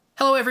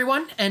Hello,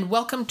 everyone, and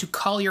welcome to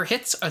Call Your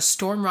Hits, a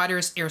Storm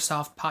Riders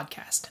Airsoft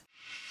podcast.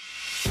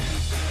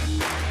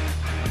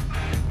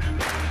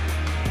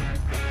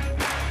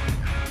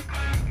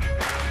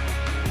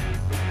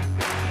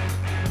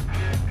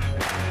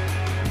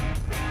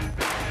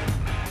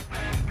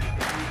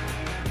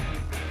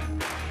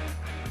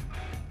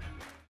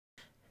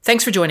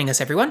 Thanks for joining us,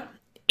 everyone.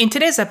 In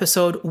today's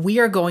episode, we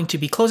are going to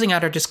be closing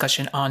out our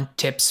discussion on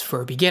tips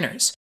for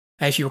beginners.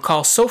 If you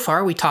recall, so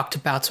far we talked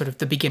about sort of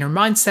the beginner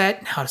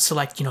mindset, how to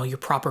select, your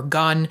proper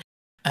gun,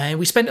 and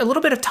we spent a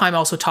little bit of time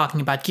also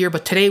talking about gear,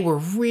 but today we're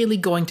really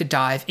going to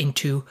dive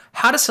into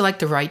how to select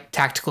the right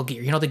tactical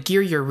gear, the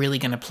gear you're really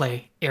going to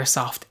play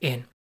airsoft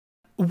in.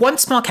 One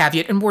small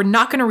caveat, and we're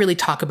not going to really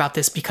talk about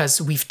this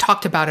because we've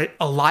talked about it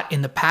a lot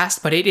in the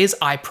past, but it is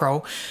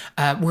iPro.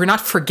 We're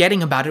not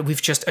forgetting about it.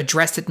 We've just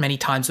addressed it many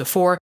times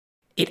before.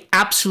 It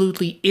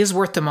absolutely is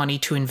worth the money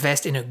to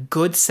invest in a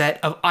good set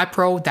of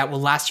iPro that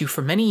will last you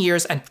for many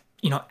years and,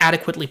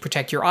 adequately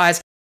protect your eyes.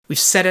 We've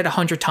said it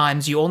 100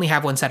 times, you only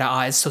have one set of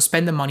eyes, so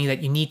spend the money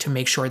that you need to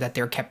make sure that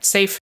they're kept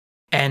safe.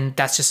 And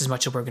that's just as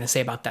much as we're going to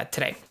say about that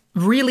today.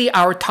 Really,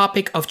 our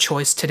topic of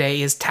choice today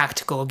is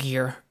tactical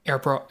gear,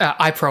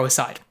 iPro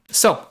aside.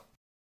 So,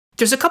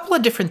 there's a couple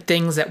of different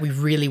things that we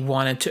really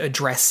wanted to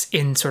address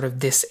in sort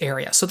of this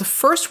area. So the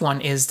first one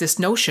is this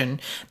notion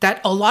that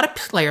a lot of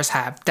players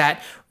have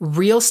that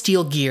real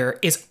steel gear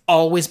is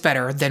always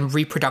better than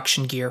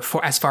reproduction gear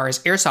for as far as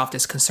airsoft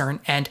is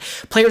concerned, and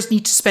players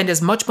need to spend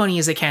as much money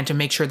as they can to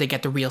make sure they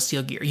get the real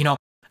steel gear.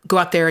 Go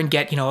out there and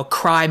get, a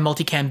Crye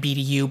multicam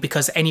BDU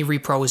because any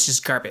repro is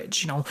just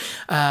garbage,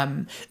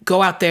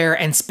 Go out there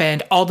and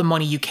spend all the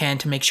money you can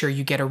to make sure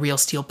you get a real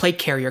steel plate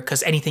carrier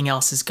because anything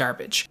else is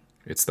garbage.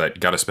 It's that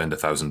gotta spend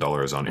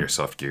 $1,000 on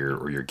airsoft gear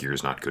or your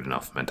gear's not good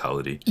enough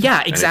mentality.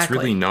 Yeah, exactly. And it's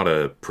really not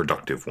a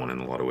productive one in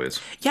a lot of ways.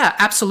 Yeah,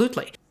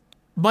 absolutely.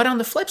 But on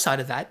the flip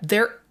side of that,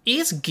 there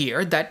is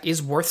gear that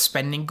is worth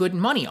spending good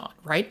money on,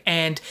 right?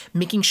 And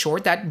making sure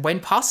that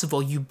when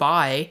possible, you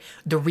buy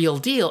the real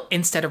deal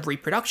instead of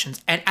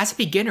reproductions. And as a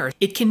beginner,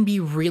 it can be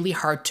really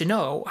hard to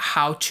know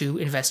how to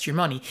invest your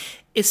money,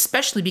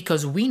 especially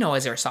because we know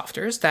as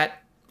airsofters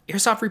that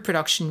airsoft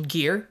reproduction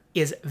gear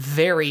is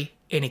very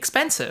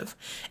inexpensive.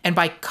 And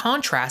by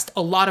contrast,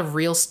 a lot of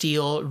real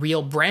steel,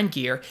 real brand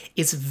gear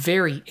is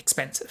very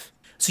expensive.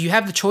 So you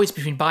have the choice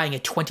between buying a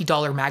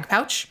 $20 mag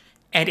pouch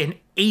and an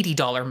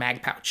 $80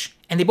 mag pouch.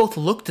 And they both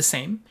look the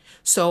same.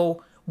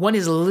 So one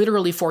is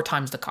literally 4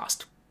 times the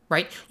cost,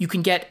 right? You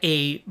can get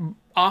a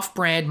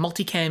off-brand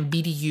multicam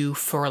BDU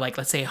for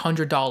let's say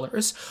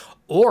 $100,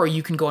 or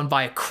you can go and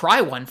buy a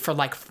Crye one for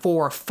 $400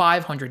 or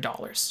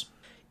 $500.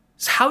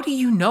 So how do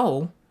you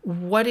know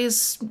what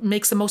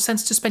makes the most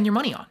sense to spend your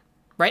money on?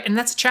 Right? And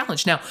that's a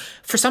challenge. Now,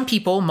 for some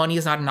people, money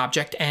is not an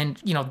object,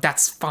 and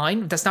that's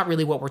fine. That's not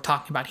really what we're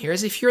talking about here.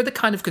 Is if you're the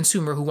kind of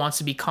consumer who wants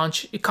to be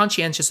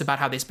conscientious about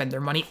how they spend their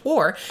money,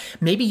 or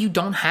maybe you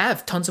don't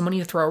have tons of money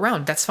to throw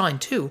around, that's fine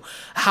too.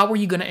 How are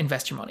you going to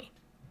invest your money?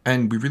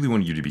 And we really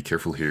want you to be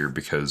careful here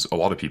because a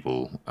lot of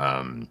people,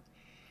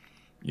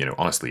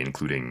 honestly,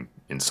 including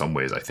in some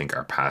ways, I think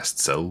our past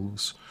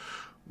selves,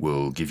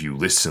 will give you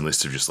lists and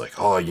lists of just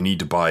you need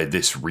to buy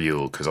this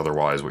reel because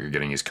otherwise what you're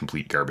getting is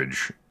complete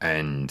garbage.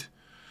 And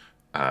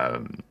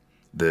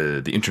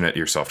the internet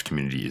airsoft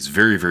community is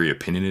very, very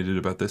opinionated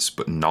about this,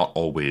 but not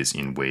always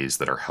in ways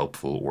that are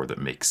helpful or that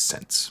make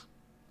sense.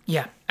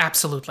 Yeah,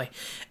 absolutely.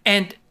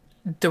 And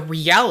the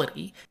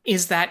reality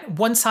is that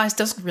one size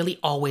doesn't really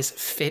always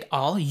fit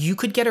all. You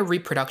could get a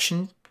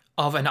reproduction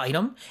of an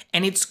item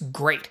and it's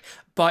great,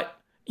 but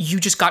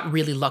you just got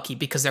really lucky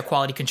because their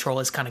quality control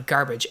is kind of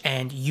garbage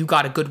and you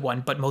got a good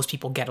one, but most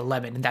people get a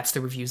lemon, and that's the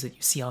reviews that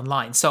you see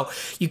online. So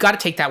you got to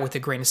take that with a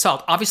grain of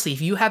salt. Obviously,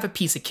 if you have a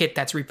piece of kit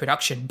that's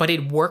reproduction, but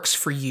it works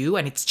for you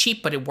and it's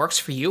cheap, but it works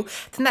for you,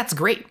 then that's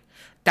great.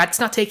 That's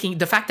not taking,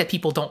 the fact that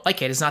people don't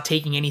like it is not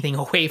taking anything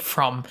away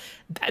from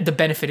the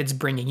benefit it's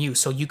bringing you.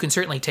 So you can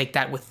certainly take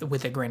that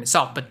with a grain of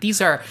salt, but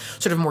these are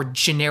sort of more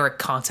generic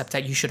concepts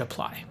that you should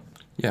apply.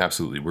 Yeah,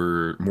 absolutely.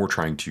 We're more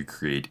trying to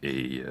create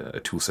a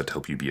tool set to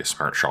help you be a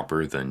smart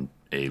shopper than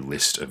a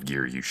list of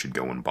gear you should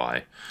go and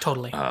buy.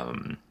 Totally.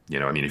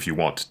 If you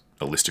want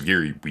a list of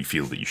gear we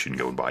feel that you shouldn't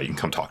go and buy, you can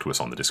come talk to us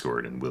on the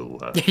Discord and we'll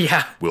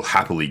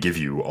happily give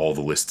you all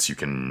the lists you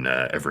can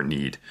ever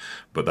need.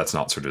 But that's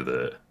not sort of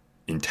the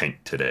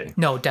intent today.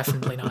 No,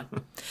 definitely not.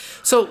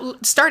 So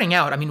starting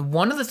out,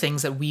 one of the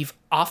things that we've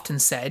often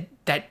said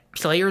that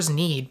players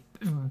need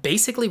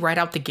basically right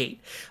out the gate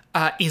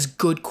is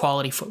good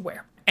quality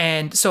footwear.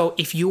 And so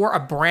if you are a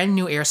brand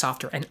new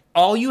airsofter and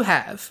all you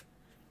have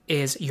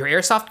is your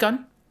airsoft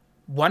gun,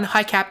 one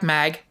high cap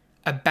mag,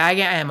 a bag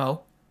of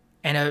ammo,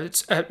 and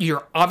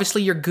your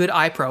good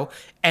iPro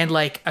and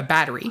a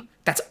battery,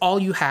 that's all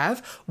you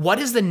have, what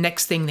is the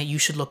next thing that you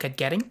should look at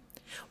getting?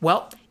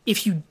 Well,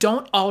 if you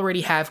don't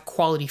already have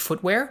quality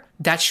footwear,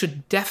 that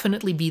should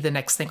definitely be the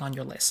next thing on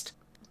your list.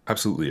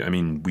 Absolutely.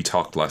 We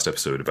talked last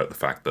episode about the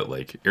fact that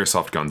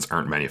airsoft guns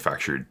aren't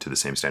manufactured to the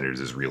same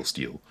standards as real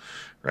steel,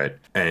 right?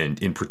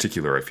 And in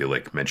particular, I feel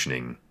like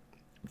mentioning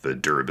the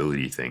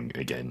durability thing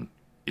again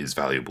is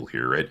valuable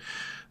here, right?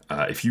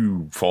 If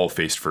you fall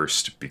face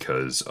first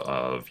because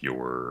of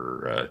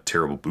your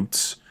terrible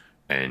boots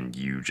and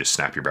you just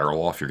snap your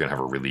barrel off, you're going to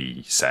have a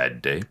really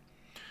sad day.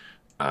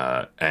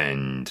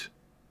 And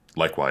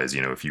likewise,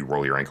 if you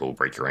roll your ankle,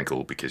 break your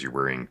ankle because you're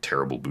wearing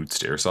terrible boots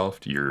to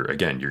airsoft, you're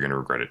going to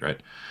regret it, right?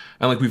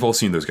 And like we've all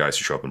seen those guys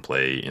who show up and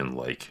play in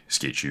like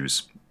skate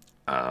shoes.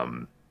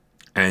 And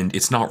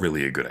it's not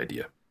really a good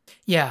idea.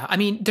 Yeah, I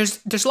mean,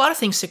 there's a lot of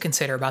things to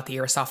consider about the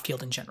airsoft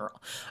field in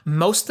general.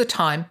 Most of the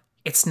time,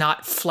 it's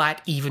not flat,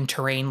 even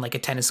terrain like a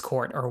tennis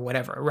court or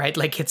whatever, right?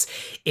 Like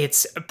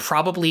it's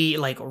probably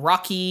like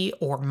rocky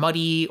or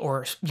muddy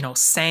or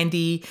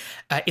sandy.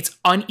 It's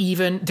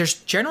uneven. There's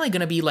generally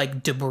going to be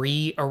like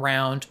debris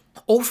around.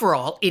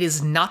 Overall, it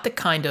is not the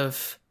kind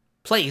of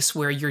place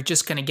where you're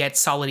just going to get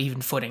solid,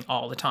 even footing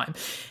all the time.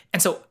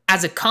 And so,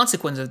 as a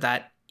consequence of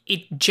that,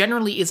 it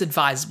generally is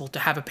advisable to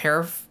have a pair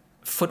of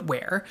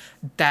footwear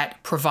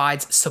that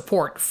provides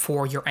support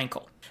for your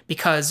ankle.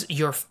 Because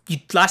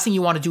last thing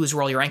you want to do is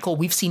roll your ankle.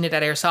 We've seen it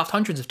at Airsoft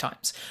hundreds of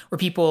times where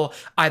people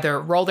either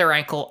roll their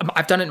ankle.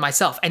 I've done it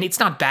myself, and it's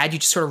not bad. You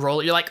just sort of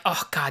roll it. You're like,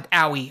 oh, God,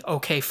 owie.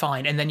 Okay,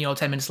 fine. And then,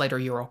 10 minutes later,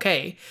 you're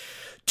okay.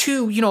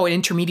 Two, an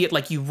intermediate,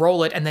 like you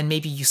roll it and then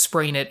maybe you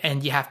sprain it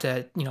and you have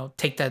to,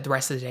 take the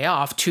rest of the day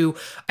off. Two,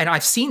 and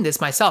I've seen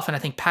this myself, and I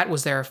think Pat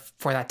was there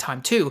for that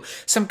time too.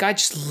 Some guy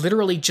just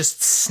literally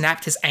just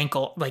snapped his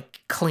ankle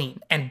like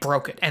clean and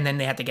broke it. And then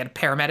they had to get a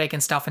paramedic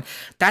and stuff. And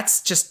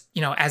that's just,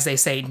 as they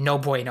say, no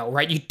bueno,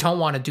 right? You don't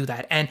want to do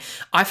that. And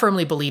I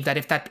firmly believe that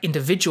if that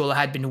individual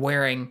had been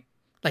wearing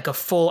like a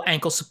full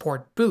ankle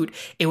support boot,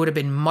 it would have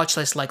been much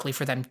less likely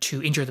for them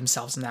to injure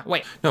themselves in that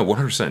way. No,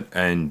 100%.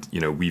 And,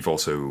 we've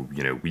also,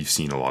 we've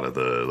seen a lot of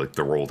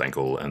the rolled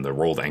ankle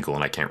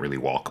and I can't really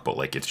walk, but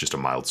like, it's just a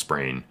mild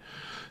sprain,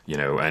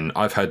 and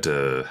I've had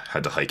to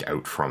hike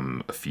out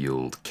from a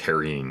field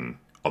carrying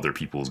other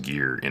people's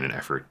gear in an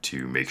effort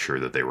to make sure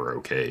that they were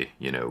okay,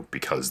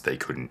 because they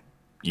couldn't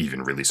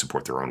even really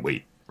support their own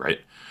weight.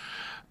 Right.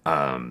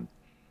 And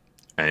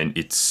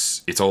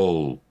it's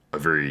all a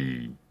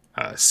very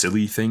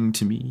silly thing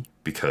to me,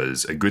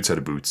 because a good set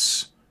of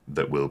boots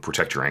that will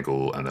protect your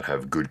ankle and that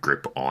have good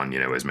grip on,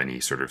 as many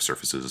sort of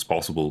surfaces as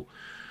possible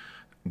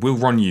will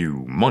run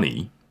you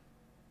money,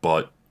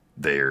 but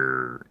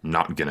they're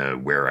not gonna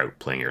wear out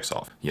playing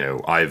airsoft.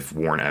 I've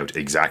worn out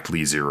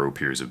exactly 0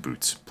 pairs of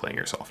boots playing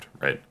airsoft,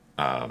 right?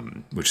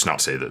 Which is not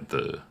to say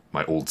that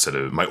my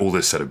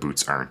oldest set of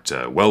boots aren't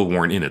well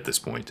worn in at this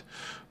point,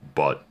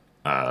 but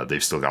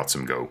they've still got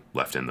some go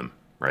left in them,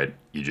 right?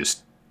 You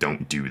just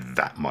don't do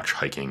that much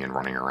hiking and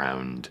running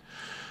around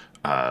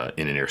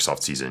in an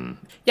airsoft season.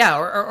 Yeah,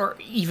 or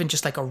even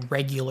just like a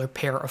regular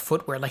pair of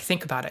footwear. Like,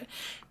 think about it.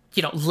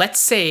 Let's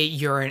say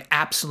you're an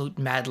absolute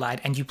mad lad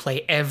and you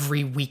play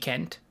every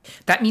weekend.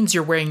 That means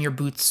you're wearing your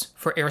boots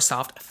for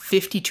airsoft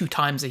 52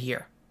 times a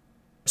year.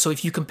 So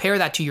if you compare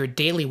that to your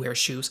daily wear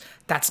shoes,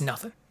 that's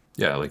nothing.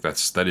 Yeah, like that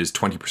is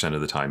 20%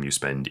 of the time you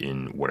spend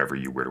in whatever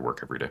you wear to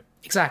work every day.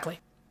 Exactly.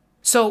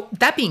 So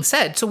that being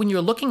said, so when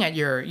you're looking at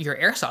your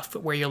airsoft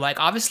footwear, you're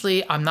like,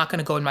 obviously, I'm not going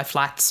to go in my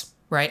flats,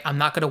 right? I'm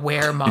not going to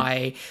wear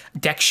my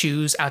deck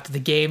shoes out to the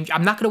game.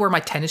 I'm not going to wear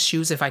my tennis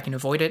shoes if I can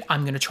avoid it.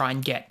 I'm going to try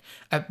and get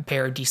a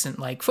pair of decent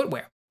like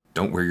footwear.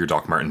 Don't wear your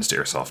Doc Martens to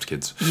airsoft,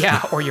 kids.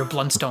 Yeah, or your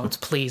Blundstones,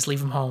 please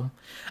leave them home.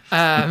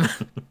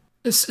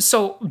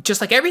 So just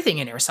like everything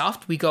in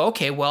airsoft, we go,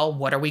 okay, well,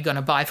 what are we going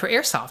to buy for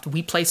airsoft?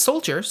 We play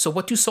soldier, so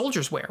what do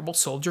soldiers wear? Well,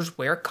 soldiers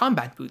wear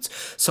combat boots.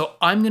 So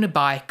I'm going to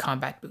buy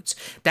combat boots.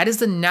 That is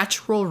the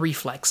natural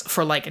reflex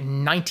for like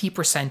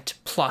 90%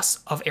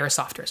 plus of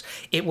airsofters.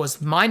 It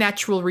was my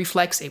natural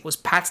reflex. It was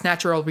Pat's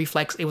natural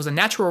reflex. It was a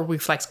natural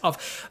reflex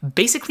of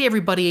basically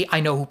everybody I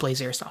know who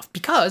plays airsoft.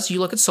 Because you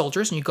look at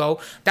soldiers and you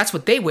go, that's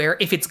what they wear.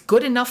 If it's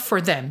good enough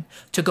for them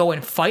to go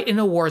and fight in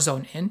a war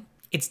zone in,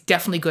 it's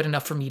definitely good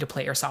enough for me to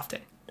play airsoft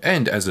in.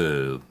 And as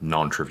a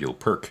non-trivial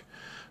perk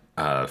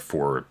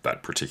for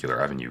that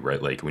particular avenue,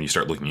 right? Like when you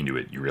start looking into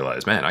it, you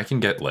realize, man, I can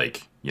get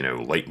like,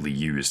 lightly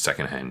used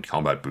secondhand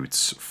combat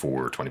boots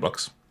for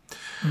 $20.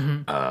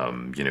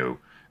 Mm-hmm.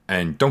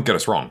 And don't get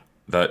us wrong,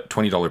 that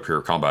 $20 pair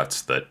of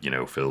combats that,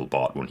 Phil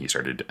bought when he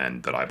started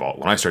and that I bought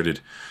when I started,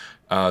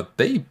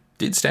 they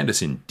did stand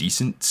us in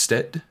decent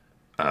stead,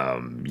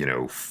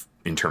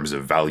 in terms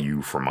of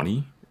value for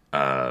money.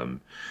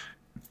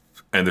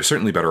 And they're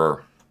certainly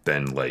better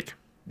than like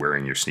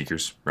wearing your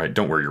sneakers, right?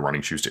 Don't wear your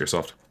running shoes to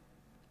airsoft.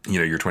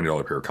 Your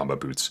 $20 pair of combat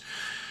boots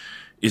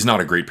is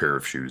not a great pair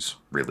of shoes,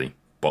 really,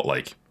 but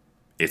like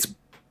it's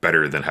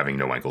better than having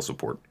no ankle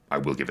support. I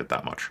will give it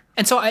that much.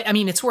 And so, I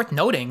mean, it's worth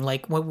noting,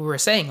 like what we were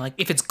saying, like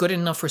if it's good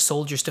enough for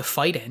soldiers to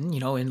fight in,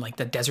 in like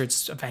the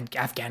deserts of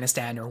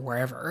Afghanistan or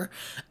wherever,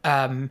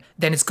 then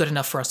it's good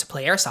enough for us to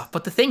play airsoft.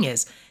 But the thing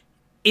is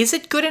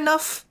it good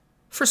enough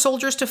for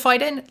soldiers to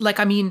fight in? Like,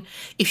 I mean,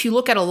 if you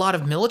look at a lot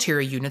of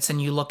military units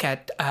and you look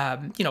at,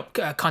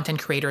 content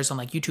creators on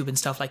like YouTube and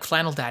stuff like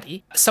Flannel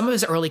Daddy, some of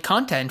his early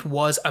content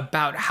was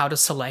about how to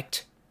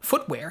select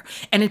footwear.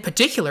 And in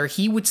particular,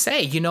 he would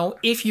say,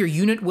 if your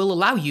unit will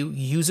allow you,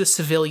 use a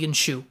civilian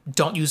shoe.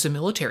 Don't use a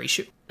military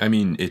shoe. I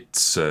mean,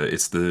 it's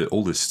the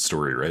oldest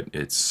story, right?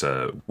 It's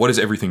what is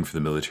everything for the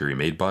military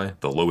made by?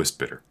 The lowest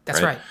bidder.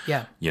 That's right.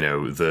 Yeah.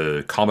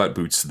 The combat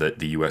boots that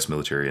the U.S.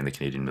 military and the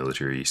Canadian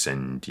military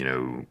send,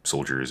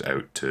 soldiers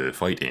out to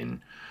fight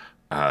in,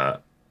 and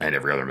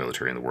every other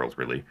military in the world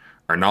really,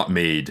 are not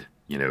made,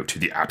 to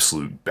the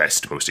absolute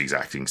best, most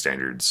exacting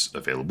standards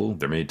available.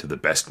 They're made to the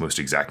best, most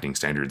exacting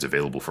standards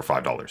available for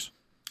 $5.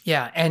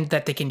 Yeah, and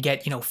that they can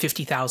get,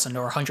 50,000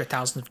 or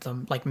 100,000 of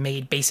them, like,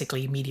 made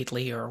basically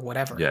immediately or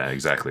whatever. Yeah,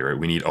 exactly, right?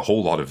 We need a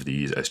whole lot of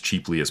these as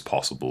cheaply as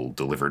possible,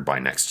 delivered by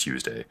next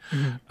Tuesday.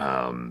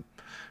 Mm-hmm.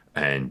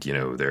 And,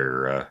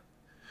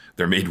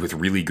 they're made with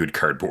really good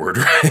cardboard,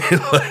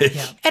 right?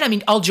 Yeah. And I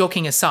mean, all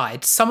joking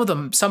aside, some of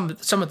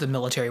the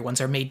military ones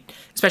are made,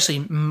 especially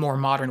more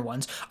modern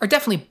ones, are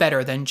definitely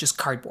better than just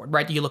cardboard,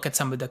 right? You look at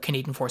some of the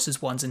Canadian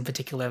Forces ones in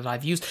particular that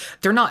I've used,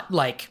 they're not,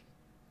 like,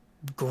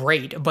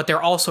 great, but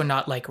they're also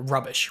not like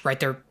rubbish, right?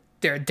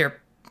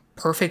 They're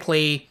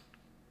perfectly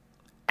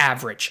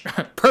average,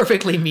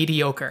 perfectly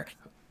mediocre.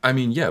 I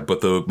mean, yeah,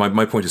 but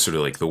my point is sort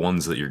of like the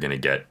ones that you're going to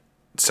get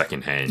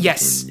secondhand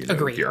yes, in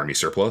agreed. The Army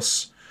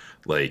surplus,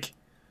 like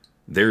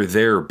they're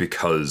there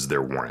because they're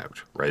worn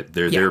out, right?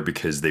 They're there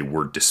because they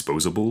were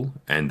disposable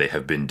and they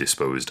have been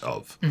disposed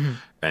of. Mm-hmm.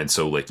 And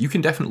so like you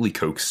can definitely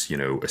coax,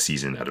 a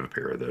season out of a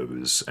pair of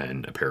those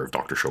and a pair of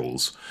Dr.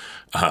 Scholl's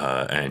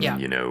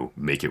and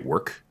make it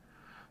work.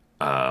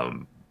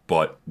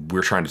 But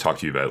we're trying to talk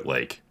to you about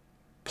like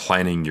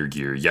planning your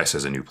gear, yes,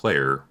 as a new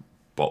player,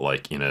 but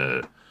like in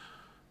a,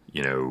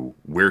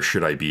 where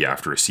should I be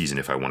after a season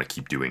if I want to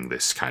keep doing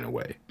this kind of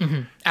way?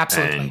 Mm-hmm.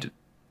 Absolutely. And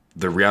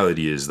the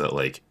reality is that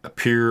like a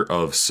pair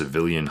of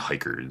civilian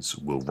hikers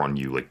will run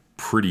you, like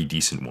pretty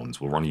decent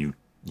ones will run you,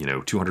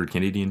 200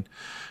 Canadian.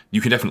 You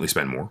can definitely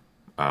spend more.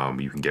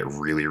 You can get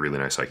really, really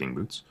nice hiking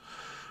boots,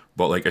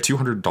 but like a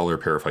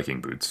 $200 pair of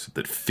hiking boots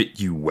that fit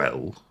you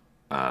well.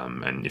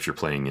 And if you're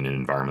playing in an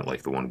environment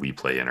like the one we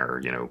play in our,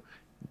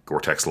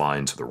 Gore-Tex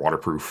line, so they're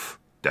waterproof,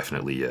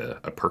 definitely a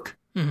perk.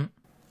 Mm-hmm.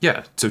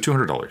 Yeah, so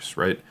 $200,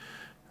 right?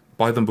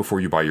 Buy them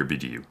before you buy your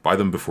BDU. Buy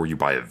them before you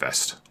buy a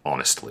vest,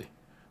 honestly.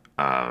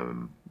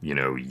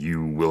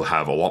 You will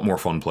have a lot more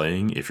fun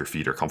playing if your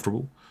feet are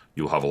comfortable.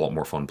 You'll have a lot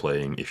more fun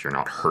playing if you're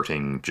not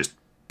hurting just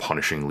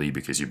punishingly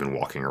because you've been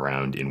walking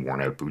around in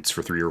worn-out boots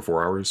for 3 or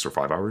 4 hours or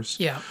 5 hours.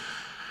 Yeah.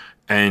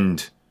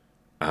 And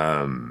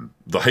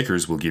the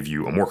hikers will give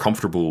you a more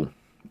comfortable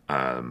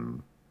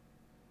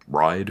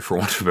ride, for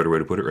want of a better way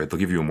to put it, right? They'll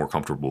give you a more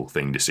comfortable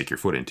thing to stick your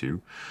foot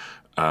into.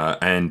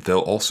 And they'll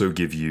also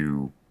give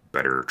you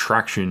better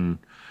traction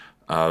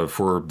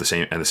for the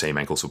same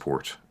ankle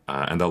support.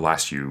 And they'll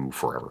last you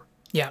forever.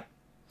 Yeah.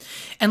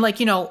 And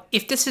like,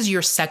 if this is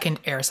your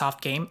second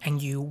Airsoft game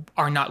and you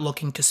are not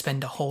looking to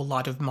spend a whole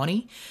lot of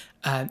money,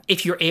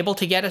 if you're able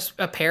to get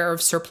a pair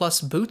of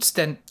surplus boots,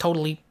 then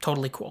totally,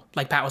 totally cool.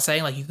 Like Pat was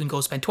saying, like you can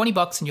go spend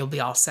 $20 and you'll be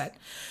all set.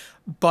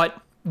 But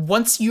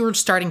once you're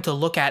starting to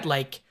look at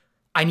like,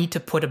 I need to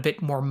put a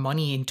bit more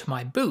money into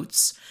my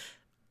boots,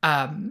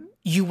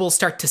 you will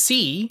start to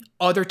see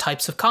other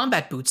types of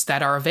combat boots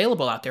that are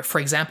available out there.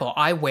 For example,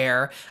 I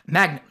wear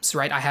Magnums,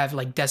 right? I have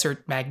like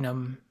Desert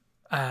Magnum.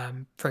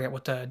 Forget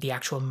what the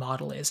actual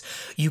model is.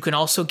 You can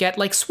also get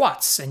like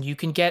SWATs, and you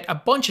can get a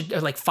bunch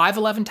of like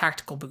 511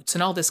 tactical boots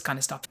and all this kind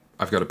of stuff.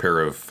 I've got a pair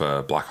of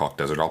Blackhawk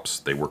Desert Ops.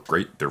 They work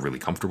great. They're really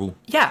comfortable.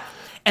 Yeah.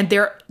 And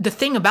the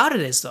thing about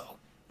it is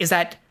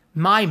that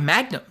my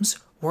Magnums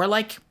were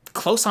like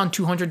close on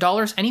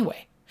 $200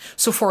 anyway.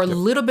 So for a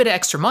little bit of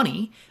extra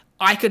money,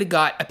 I could have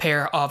got a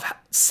pair of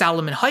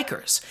Salomon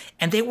hikers,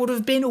 and they would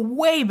have been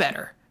way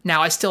better.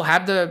 Now I still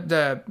have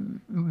the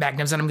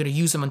Magnums, and I'm going to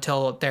use them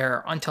until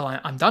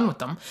I'm done with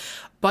them.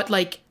 But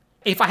like,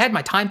 if I had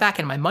my time back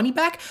and my money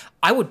back,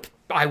 I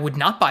would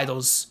not buy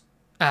those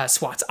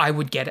SWATs. I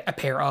would get a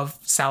pair of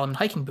Salomon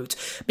hiking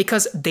boots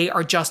because they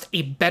are just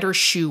a better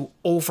shoe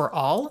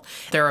overall.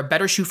 They're a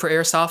better shoe for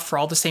Airsoft for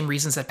all the same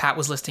reasons that Pat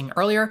was listing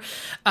earlier.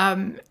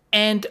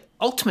 And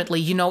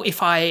ultimately,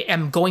 if I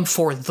am going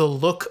for the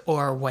look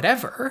or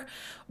whatever,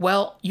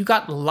 well, you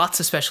got lots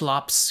of special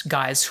ops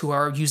guys who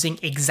are using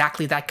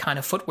exactly that kind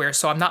of footwear.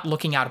 So I'm not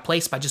looking out of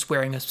place by just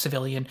wearing a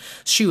civilian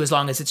shoe as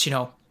long as it's,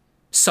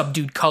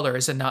 subdued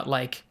colors and not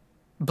like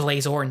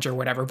blaze orange or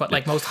whatever. But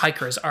like most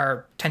hikers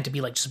tend to be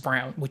like just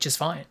brown, which is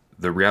fine.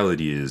 The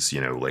reality is,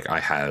 like I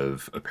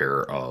have a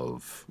pair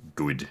of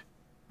good,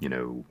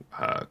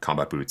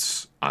 combat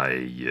boots.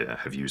 I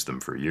have used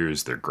them for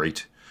years. They're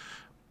great.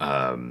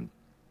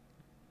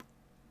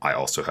 I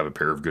also have a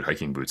pair of good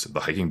hiking boots. The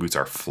hiking boots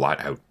are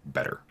flat out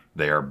better.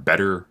 They are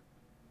better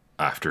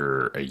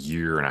after a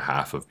year and a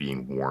half of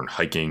being worn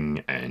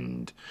hiking,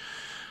 and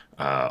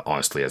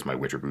honestly, as my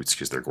winter boots,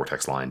 because they're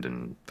Gore-Tex lined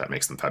and that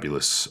makes them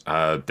fabulous.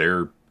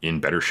 They're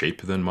in better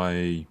shape than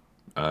my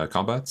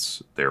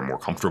combats. They're more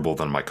comfortable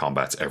than my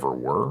combats ever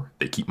were.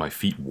 They keep my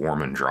feet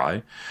warm and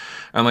dry.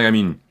 And like, I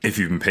mean, if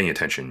you've been paying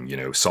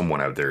attention, someone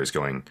out there is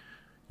going,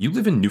 you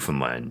live in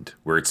Newfoundland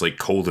where it's like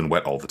cold and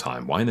wet all the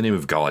time. Why in the name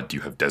of God do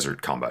you have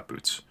desert combat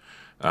boots?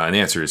 And the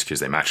answer is because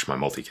they match my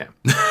multicam.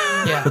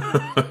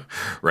 Yeah.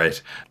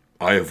 Right.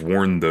 I have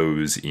worn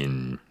those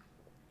in,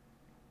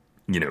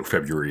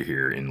 February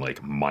here in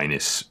like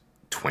minus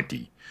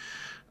 20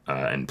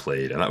 and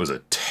played. And that was a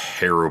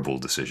terrible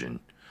decision.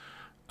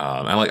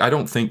 And like, I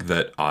don't think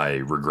that I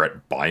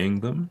regret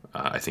buying them.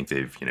 I think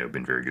they've,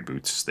 been very good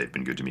boots. They've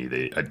been good to me.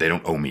 They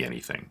don't owe me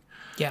anything.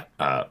 Yeah.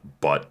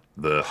 But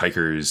the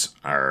hikers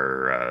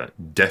are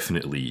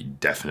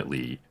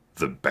definitely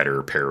the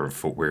better pair of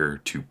footwear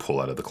to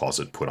pull out of the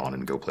closet, put on,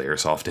 and go play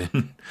airsoft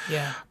in.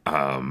 Yeah.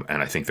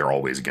 And I think they're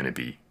always going to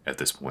be at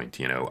this point.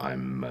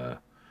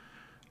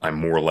 I'm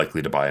more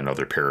likely to buy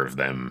another pair of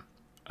them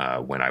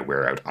when I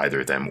wear out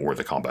either them or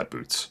the combat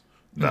boots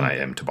than I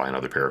am to buy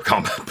another pair of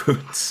combat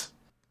boots.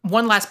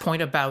 One last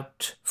point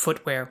about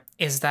footwear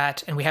is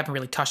that, and we haven't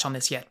really touched on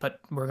this yet, but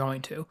we're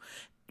going to,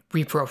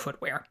 repro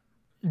footwear.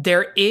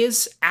 There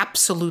is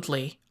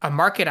absolutely a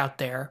market out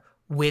there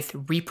with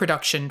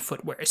reproduction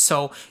footwear.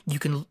 So you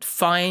can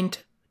find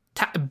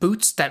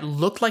boots that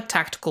look like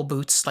tactical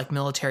boots, like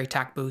military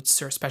tac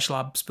boots or special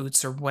ops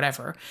boots or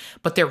whatever,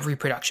 but they're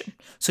reproduction.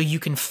 So you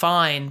can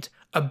find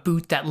a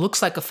boot that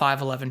looks like a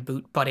 511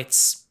 boot, but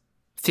it's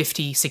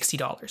 $50,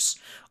 $60.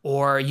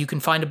 Or you can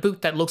find a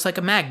boot that looks like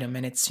a Magnum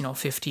and it's,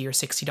 $50 or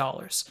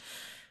 $60.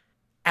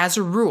 As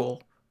a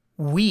rule,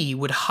 we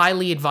would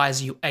highly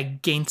advise you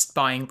against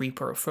buying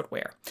repro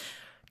footwear.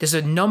 There's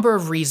a number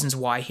of reasons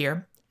why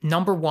here.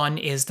 Number one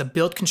is the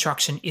build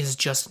construction is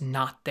just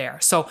not there.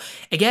 So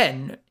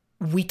again,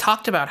 we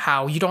talked about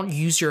how you don't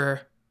use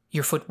your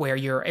footwear,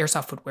 your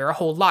airsoft footwear, a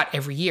whole lot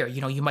every year.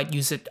 You might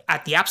use it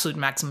at the absolute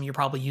maximum. You're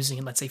probably using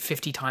it, let's say,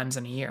 50 times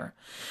in a year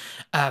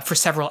for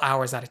several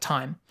hours at a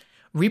time.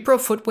 Repro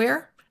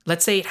footwear,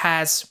 let's say it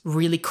has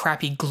really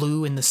crappy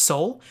glue in the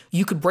sole.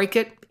 You could break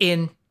it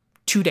in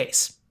 2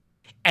 days.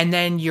 And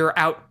then you're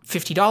out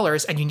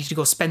 $50 and you need to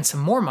go spend some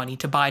more money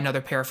to buy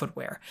another pair of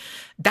footwear.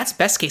 That's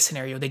best case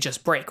scenario, they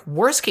just break.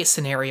 Worst case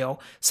scenario,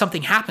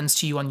 something happens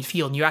to you on your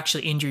field and you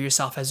actually injure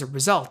yourself as a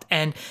result.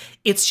 And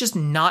it's just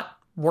not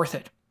worth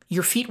it.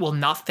 Your feet will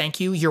not thank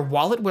you. Your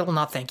wallet will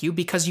not thank you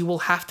because you will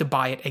have to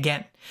buy it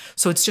again.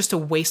 So it's just a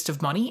waste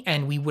of money,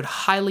 and we would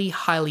highly,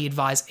 highly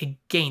advise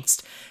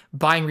against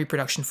buying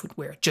reproduction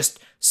footwear. Just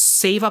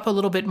save up a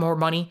little bit more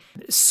money,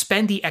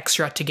 spend the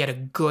extra to get a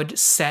good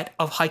set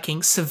of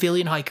hiking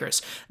civilian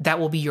hikers. That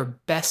will be your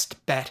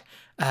best bet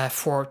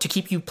to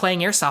keep you playing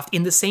airsoft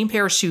in the same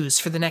pair of shoes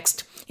for the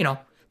next,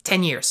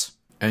 10 years.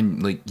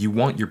 And like, you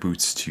want your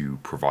boots to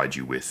provide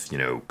you with,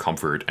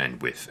 comfort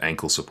and with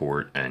ankle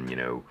support and,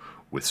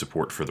 with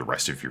support for the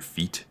rest of your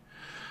feet.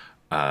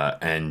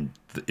 And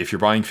if you're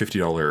buying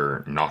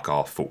 $50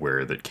 knockoff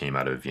footwear that came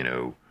out of,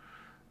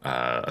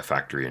 a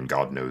factory and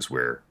God knows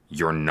where,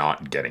 you're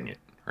not getting it,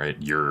 right?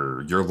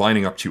 You're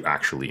lining up to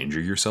actually injure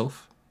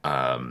yourself.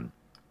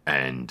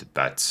 And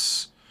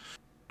that's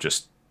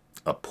just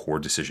a poor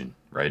decision,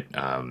 right?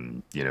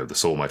 The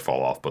sole might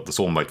fall off, but the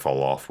sole might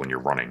fall off when you're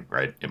running,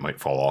 right? It might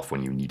fall off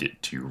when you need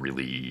it to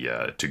really,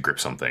 to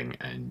grip something,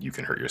 and you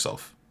can hurt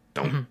yourself.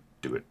 Don't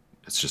do it.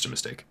 It's just a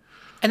mistake.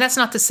 And that's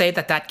not to say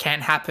that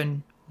can't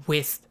happen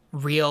with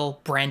real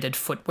branded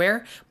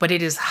footwear, but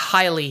it is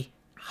highly,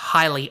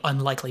 highly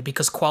unlikely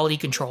because quality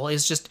control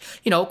is just,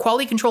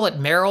 quality control at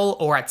Merrell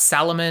or at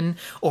Salomon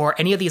or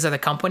any of these other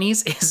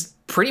companies is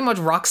pretty much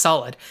rock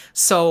solid.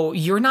 So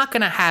you're not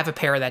going to have a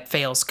pair that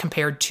fails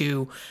compared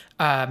to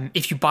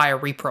if you buy a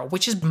repro,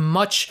 which is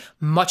much,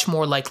 much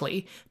more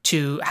likely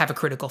to have a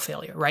critical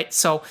failure, right?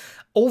 So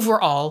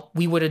overall,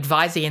 we would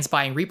advise against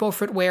buying repo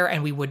footwear,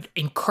 and we would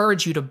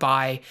encourage you to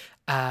buy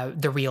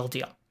the real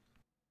deal.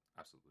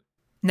 Absolutely.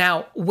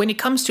 Now, when it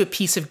comes to a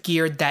piece of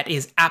gear that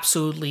is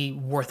absolutely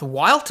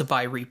worthwhile to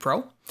buy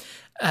repro,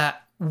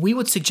 we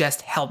would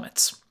suggest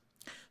helmets.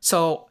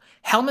 So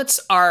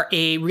helmets are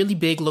a really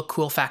big look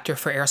cool factor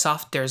for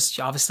airsoft. There's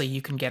obviously,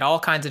 you can get all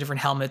kinds of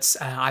different helmets.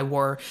 I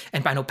wore,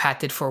 and I know Pat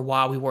did for a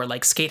while, we wore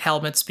like skate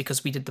helmets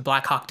because we did the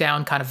Black Hawk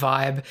Down kind of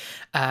vibe.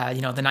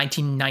 The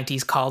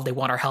 1990s called, they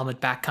want our helmet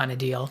back kind of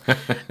deal.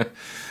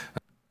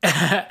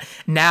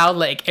 Now,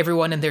 like,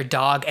 everyone and their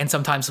dog, and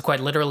sometimes quite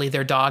literally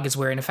their dog, is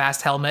wearing a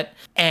fast helmet,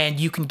 and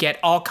you can get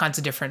all kinds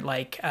of different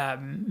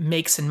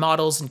makes and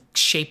models and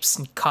shapes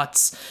and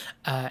cuts,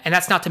 and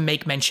that's not to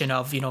make mention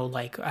of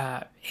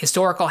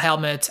historical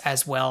helmets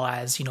as well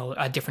as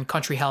different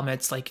country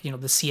helmets like the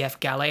CF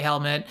Gallet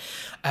helmet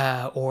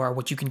or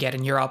what you can get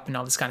in Europe and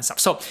all this kind of stuff.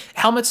 So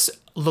helmets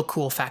look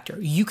cool factor.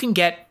 You can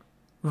get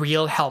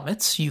real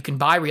helmets. You can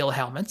buy real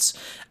helmets.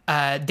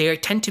 They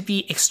tend to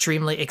be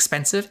extremely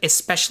expensive,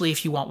 especially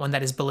if you want one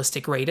that is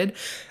ballistic rated.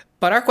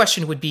 But our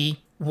question would be,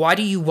 why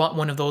do you want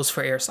one of those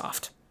for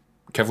airsoft?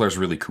 Kevlar's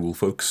really cool,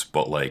 folks,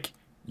 but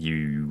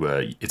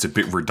it's a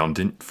bit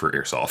redundant for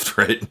airsoft,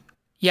 right?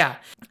 Yeah.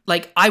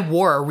 Like I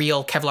wore a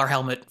real Kevlar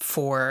helmet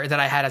that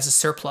I had as a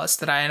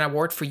surplus and I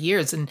wore it for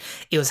years, and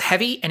it was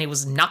heavy and it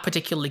was not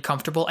particularly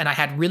comfortable, and I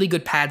had really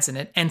good pads in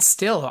it, and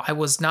still I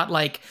was not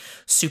like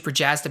super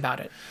jazzed about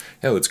it.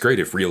 Hell, it's great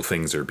if real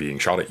things are being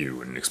shot at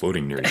you and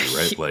exploding near you,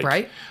 right? Like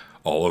Right?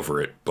 all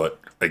over it. But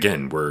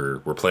again, we're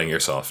playing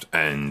airsoft,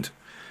 and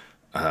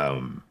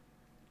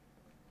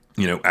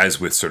as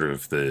with sort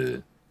of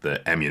the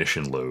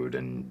ammunition load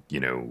and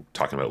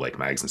talking about like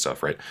mags and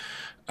stuff, right?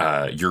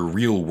 Your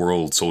real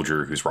world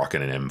soldier who's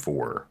rocking an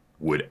M4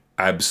 would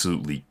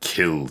absolutely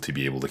kill to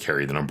be able to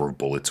carry the number of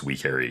bullets we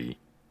carry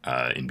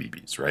in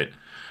BBs, right?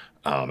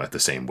 At the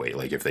same way,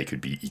 like if they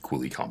could be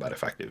equally combat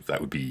effective, that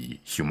would be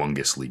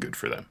humongously good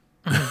for them.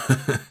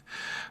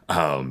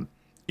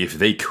 If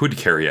they could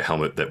carry a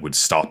helmet that would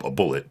stop a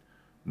bullet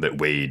that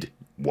weighed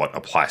what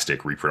a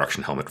plastic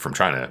reproduction helmet from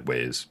China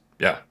weighs,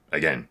 yeah,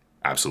 again,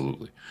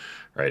 absolutely,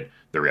 right?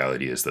 The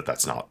reality is that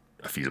that's not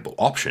a feasible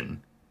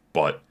option,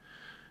 but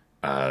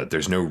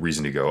there's no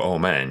reason to go, oh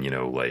man,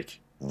 like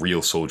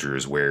real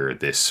soldiers wear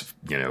this,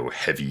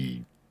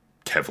 heavy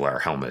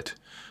Kevlar helmet,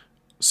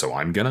 so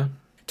I'm gonna.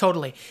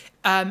 Totally.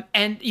 And,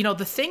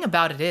 the thing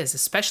about it is,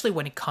 especially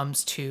when it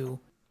comes to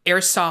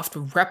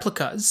airsoft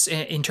replicas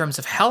in terms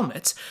of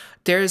helmets,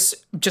 there's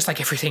just like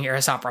everything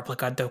airsoft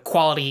replica, the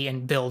quality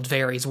and build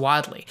varies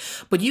widely.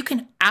 But you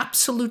can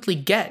absolutely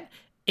get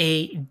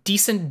a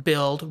decent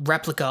build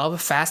replica of a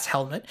fast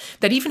helmet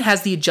that even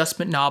has the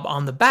adjustment knob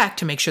on the back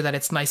to make sure that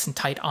it's nice and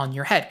tight on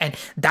your head. And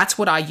that's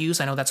what I use.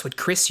 I know that's what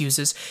Chris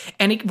uses.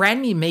 And it ran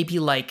me maybe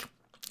like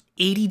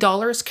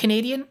 $80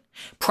 Canadian.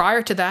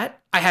 Prior to that,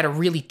 I had a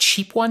really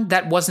cheap one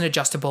that wasn't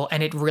adjustable,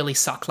 and it really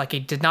sucked. Like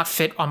it did not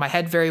fit on my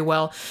head very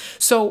well.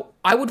 So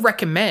I would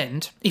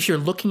recommend, if you're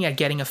looking at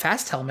getting a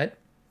fast helmet,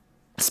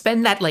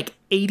 spend that like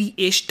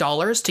 $80-ish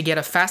to get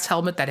a fast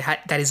helmet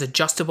that is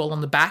adjustable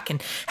on the back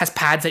and has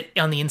pads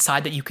on the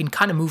inside that you can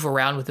kind of move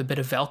around with a bit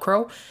of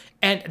Velcro.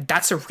 And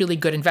that's a really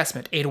good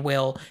investment. It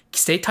will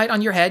stay tight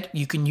on your head.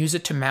 You can use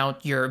it to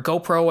mount your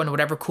GoPro and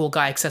whatever cool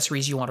guy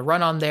accessories you want to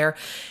run on there.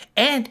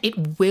 And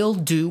it will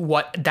do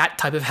what that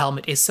type of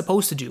helmet is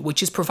supposed to do,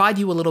 which is provide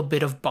you a little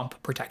bit of bump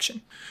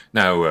protection.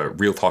 Now,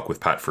 real talk with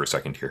Pat for a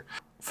second here.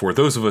 For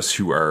those of us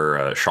who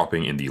are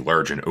shopping in the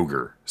large and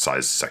ogre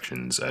size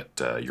sections at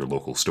your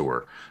local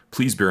store,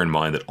 please bear in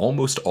mind that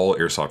almost all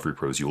airsoft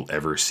repros you will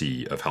ever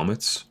see of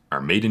helmets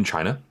are made in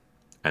China,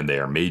 and they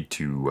are made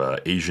to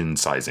Asian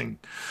sizing,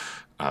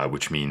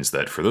 which means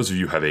that for those of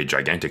you who have a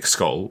gigantic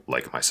skull,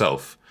 like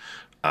myself,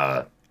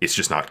 it's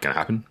just not going to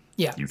happen.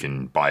 Yeah. You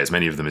can buy as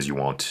many of them as you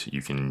want.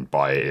 You can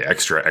buy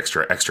extra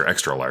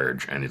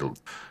large, and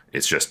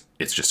it's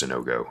just a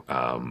no-go.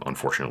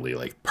 Unfortunately,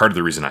 like part of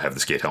the reason I have the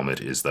skate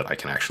helmet is that I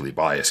can actually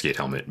buy a skate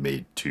helmet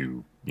made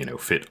to,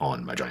 fit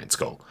on my giant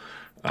skull.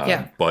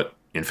 But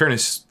in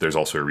fairness, there's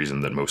also a reason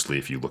that mostly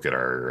if you look at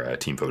our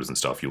team photos and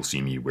stuff, you'll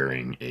see me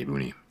wearing a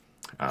boonie.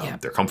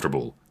 They're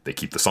comfortable. They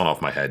keep the sun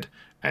off my head,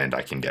 and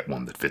I can get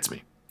one that fits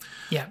me.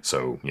 Yeah.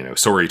 So,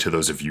 sorry to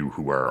those of you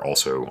who are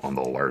also on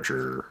the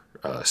larger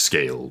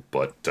scale,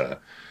 but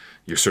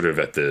you're sort of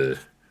at the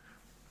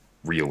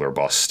real or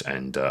bust,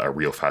 and a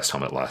real fast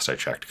helmet, last I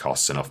checked,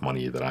 costs enough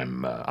money that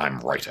I'm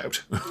right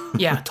out.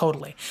 Yeah,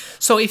 totally.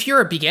 So if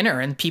you're a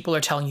beginner and people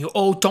are telling you,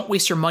 oh, don't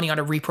waste your money on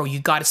a repro, you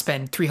got to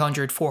spend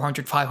 $300,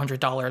 $400,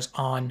 $500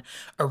 on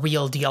a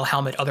real DL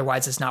helmet,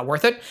 otherwise it's not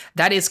worth it,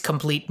 that is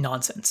complete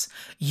nonsense.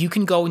 You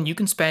can go and you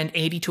can spend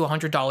 $80 to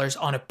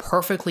 $100 on a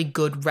perfectly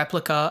good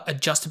replica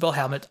adjustable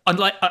helmet,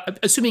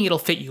 assuming it'll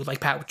fit you, like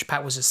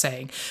Pat was just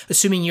saying.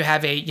 Assuming you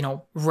have a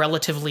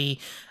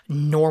relatively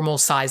normal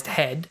sized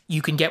head,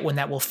 you can get one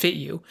that will fit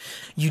you.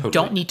 You totally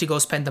don't need to go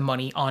spend the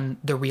money on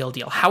the real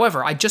deal.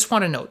 However, I just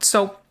want to note,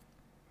 so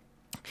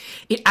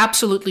it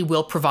absolutely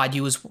will provide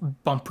you with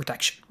bump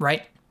protection,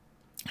 right?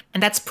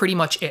 And that's pretty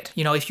much it.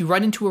 If you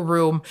run into a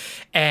room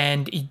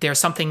and there's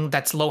something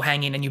that's low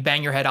hanging and you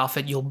bang your head off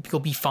it, you'll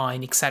be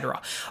fine,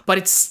 etc. But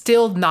it's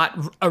still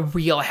not a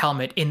real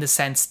helmet in the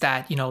sense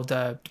that,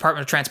 the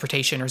Department of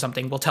Transportation or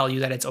something will tell you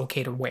that it's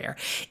okay to wear.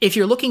 If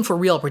you're looking for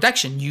real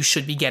protection, you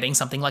should be getting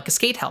something like a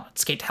skate helmet.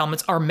 Skate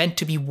helmets are meant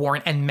to be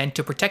worn and meant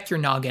to protect your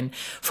noggin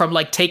from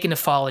like taking a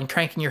fall and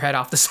cranking your head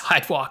off the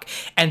sidewalk.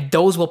 And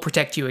those will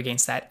protect you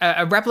against that.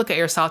 A replica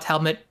airsoft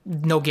helmet,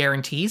 no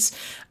guarantees.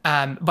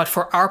 But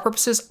for our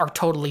purposes, are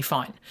totally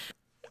fine.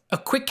 A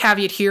quick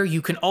caveat here,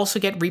 you can also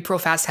get repro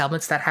fast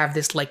helmets that have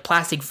this like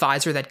plastic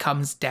visor that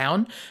comes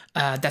down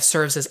that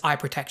serves as eye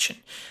protection.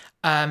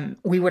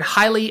 We would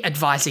highly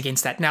advise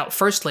against that. Now,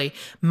 firstly,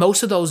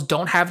 most of those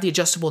don't have the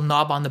adjustable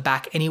knob on the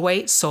back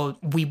anyway, so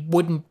we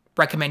wouldn't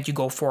recommend you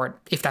go for it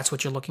if that's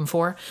what you're looking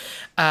for.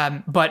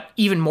 But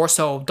even more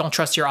so, don't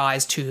trust your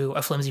eyes to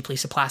a flimsy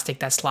piece of plastic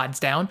that slides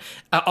down.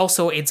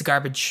 Also, it's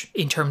garbage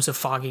in terms of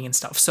fogging and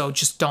stuff, so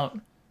just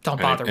don't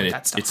bother with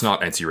that stuff. It's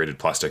not anti-rated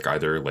plastic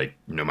either. Like,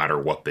 no matter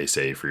what they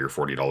say for your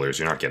 $40,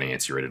 you're not getting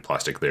anti-rated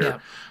plastic there.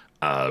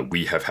 Yeah.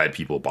 We have had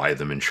people buy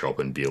them and show up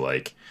and be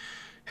like,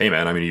 hey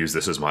man, I'm going to use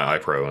this as my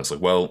iPro. And it's like,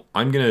 well,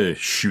 I'm going to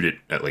shoot it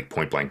at like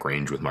point blank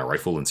range with my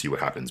rifle and see what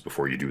happens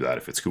before you do that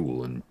if it's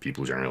cool. And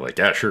people generally are like,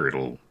 yeah, sure,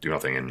 it'll do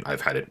nothing. And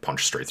I've had it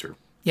punch straight through.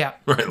 Yeah.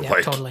 Right? Yeah,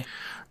 Like, totally.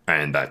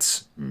 and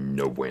that's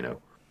no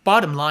bueno.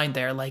 Bottom line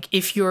there, like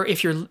if you're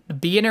a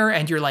beginner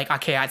and you're like,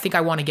 okay, I think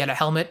I want to get a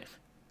helmet,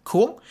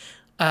 cool.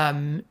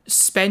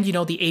 Spend, the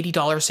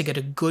 $80 to get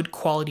a good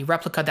quality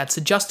replica that's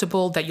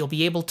adjustable, that you'll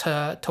be able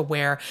to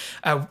wear.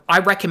 I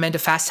recommend a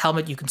fast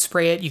helmet. You can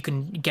spray it. You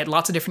can get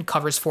lots of different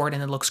covers for it,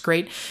 and it looks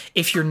great.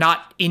 If you're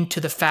not into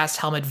the fast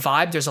helmet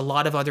vibe, there's a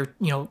lot of other,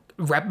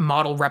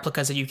 model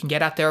replicas that you can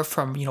get out there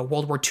from,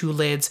 World War II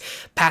lids,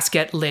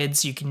 Pasquette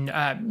lids. You can,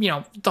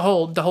 the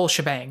whole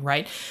shebang,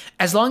 right?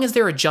 As long as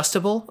they're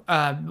adjustable,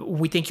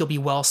 we think you'll be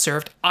well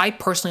served. I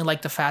personally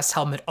like the fast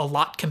helmet a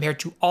lot compared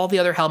to all the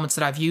other helmets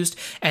that I've used,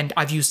 and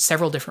I've used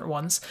several different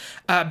ones,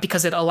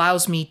 because it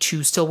allows me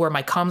to still wear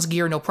my comms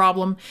gear, no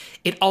problem.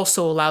 It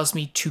also allows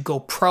me to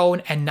go prone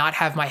and not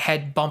have my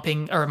head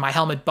bumping, or my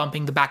helmet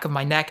bumping the back of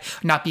my neck,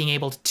 not being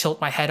able to tilt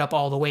my head up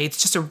all the way.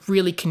 It's just a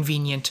really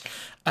convenient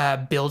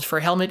build for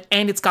a helmet,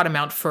 and it's got a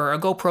mount for a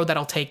GoPro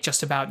that'll take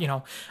just about,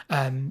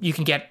 you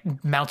can get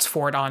mounts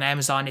for it on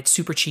Amazon. It's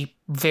super cheap,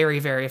 very,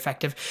 very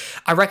effective.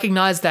 I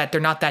recognize that they're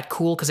not that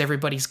cool because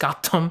everybody's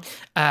got them,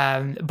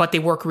 but they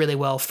work really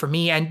well for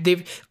me, and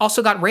they've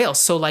also got rails.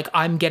 So like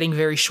I'm getting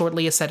very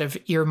shortly a set of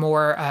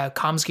Earmore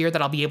comms gear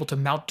that I'll be able to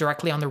mount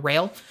directly on the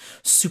rail.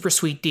 Super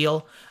sweet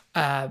deal.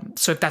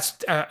 So if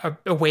that's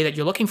a way that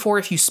you're looking for,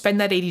 if you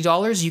spend that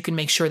 $80, you can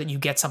make sure that you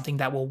get something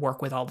that will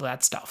work with all of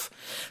that stuff.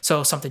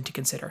 So something to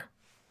consider.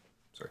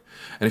 Sorry.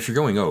 And if you're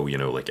going,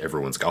 like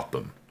everyone's got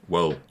them.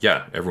 Well,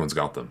 yeah, everyone's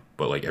got them,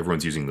 but like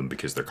everyone's using them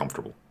because they're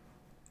comfortable,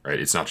 right?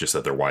 It's not just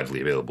that they're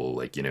widely available.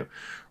 Like,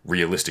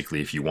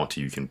 realistically, if you want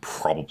to, you can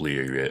probably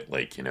get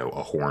like, a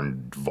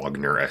horned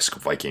Wagner-esque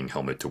Viking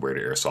helmet to wear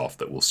to airsoft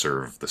that will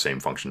serve the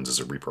same functions as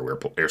a repro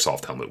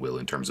airsoft helmet will,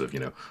 in terms of,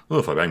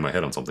 if I bang my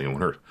head on something, it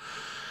won't hurt.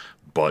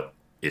 But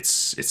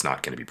it's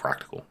not going to be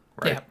practical,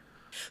 right? Yeah.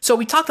 So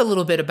we talked a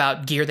little bit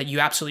about gear that you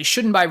absolutely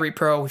shouldn't buy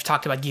repro. We've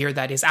talked about gear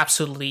that is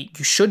absolutely,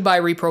 you should buy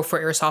repro for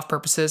airsoft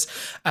purposes.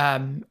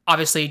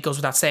 Obviously, it goes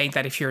without saying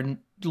that if you're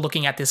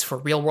looking at this for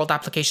real world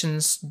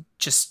applications,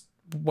 just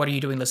what are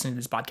you doing listening to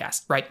this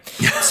podcast, right?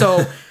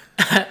 So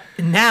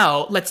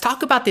now let's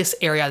talk about this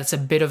area that's a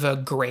bit of a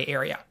gray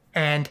area,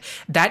 and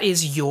that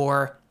is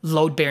your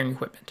load bearing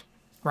equipment.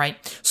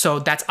 Right, so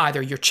that's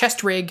either your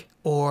chest rig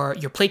or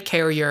your plate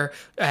carrier,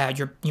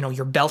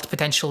 your belt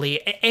potentially,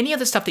 any of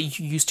the stuff that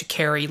you use to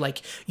carry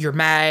like your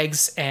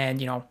mags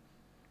and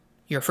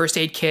your first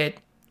aid kit,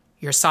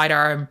 your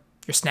sidearm,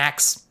 your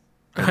snacks,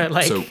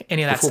 like so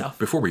any of that stuff.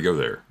 Before we go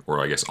there,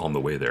 or I guess on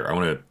the way there, I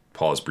want to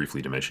pause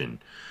briefly to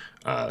mention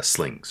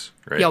slings.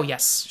 Right? Oh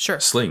yes, sure.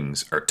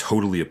 Slings are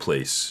totally a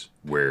place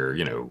where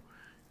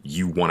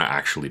you want to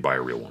actually buy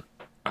a real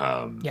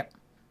one. Yep.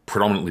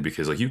 Predominantly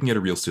because like you can get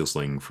a real steel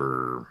sling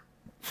for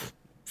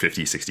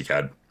 50, 60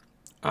 CAD.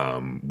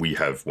 We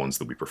have ones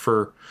that we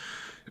prefer.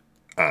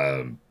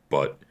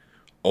 But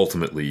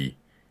ultimately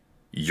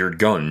your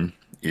gun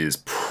is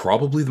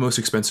probably the most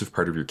expensive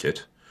part of your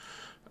kit.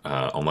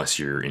 Unless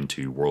you're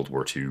into World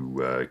War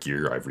II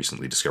gear. I've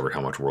recently discovered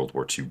how much World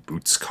War II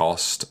boots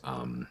cost.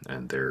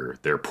 And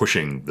they're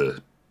pushing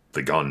the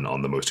gun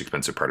on the most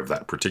expensive part of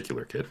that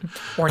particular kit.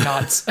 Or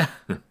not.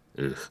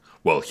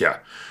 Well, yeah.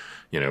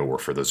 Or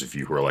for those of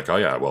you who are like, oh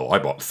yeah, well, I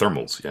bought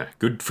thermals. Yeah,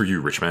 good for you,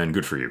 rich man,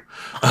 good for you.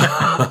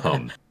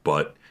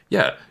 But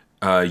yeah,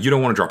 you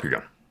don't want to drop your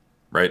gun,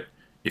 right?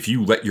 If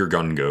you let your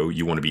gun go,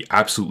 you want to be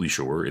absolutely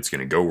sure it's going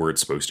to go where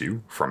it's supposed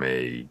to from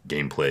a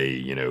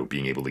gameplay,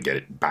 being able to get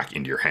it back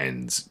into your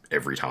hands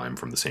every time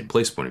from the same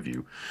place point of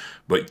view.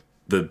 But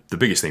the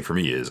biggest thing for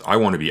me is I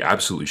want to be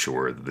absolutely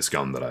sure that this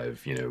gun that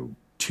I've,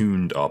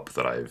 tuned up,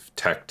 that I've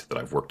teched, that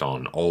I've worked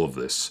on, all of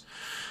this,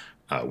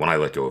 when I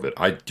let go of it,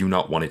 I do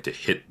not want it to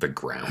hit the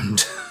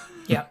ground.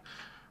 Yeah.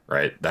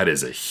 Right? That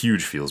is a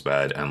huge feels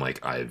bad. And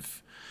like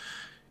I've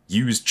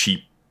used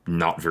cheap,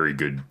 not very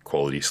good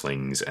quality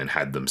slings and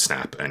had them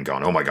snap and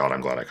gone, oh my God,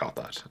 I'm glad I caught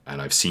that.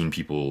 And I've seen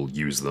people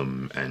use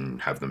them and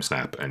have them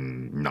snap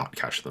and not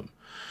catch them.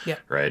 Yeah.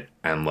 Right?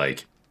 And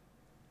like,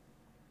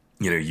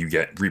 you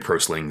get repro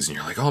slings and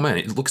you're like, oh man,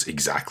 it looks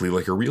exactly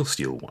like a real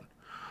steel one.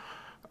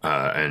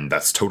 And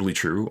that's totally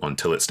true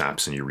until it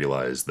snaps and you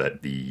realize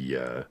that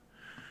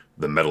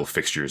the metal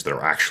fixtures that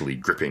are actually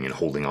gripping and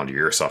holding onto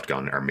your airsoft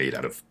gun are made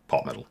out of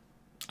pot metal,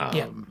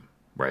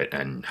 right?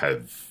 And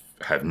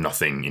have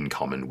nothing in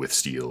common with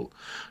steel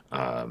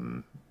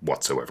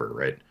whatsoever,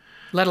 right?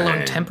 Let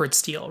alone tempered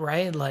steel,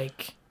 right?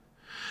 Like,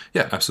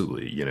 yeah,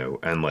 absolutely.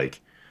 And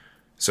like,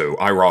 so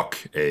I rock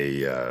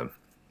a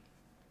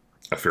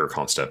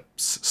Ferroconcept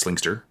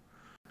Slingster.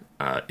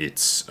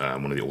 It's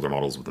one of the older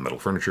models with the metal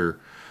furniture.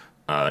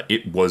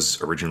 It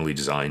was originally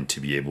designed to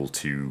be able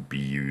to be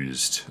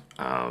used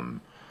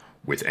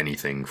with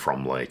anything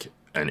from like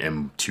an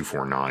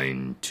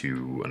M249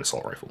 to an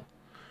assault rifle,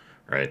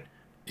 right?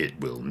 It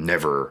will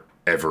never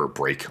ever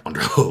break under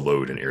the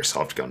load an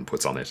airsoft gun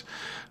puts on it.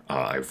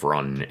 I've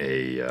run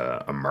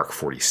a Mark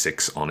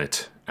 46 on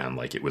it, and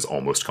like it was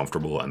almost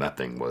comfortable, and that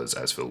thing was,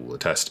 as Phil will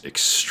attest,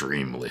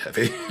 extremely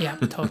heavy. Yeah,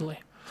 totally.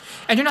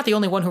 And you're not the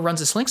only one who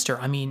runs a Slingster.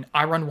 I mean,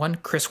 I run one,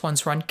 Chris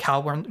runs one,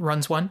 Cal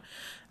runs one.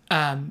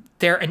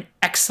 They're an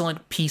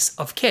excellent piece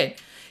of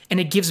kit. And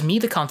it gives me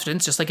the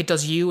confidence, just like it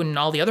does you and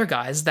all the other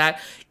guys,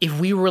 that if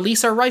we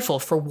release our rifle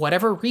for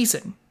whatever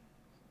reason,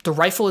 the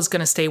rifle is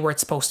going to stay where it's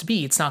supposed to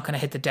be. It's not going to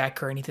hit the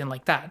deck or anything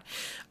like that.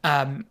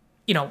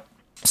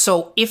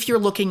 So if you're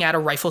looking at a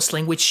rifle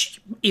sling,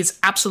 which is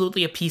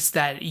absolutely a piece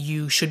that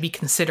you should be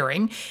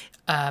considering,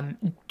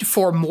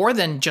 for more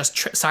than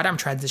just sidearm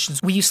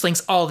transitions, we use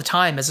slings all the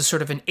time as a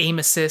sort of an aim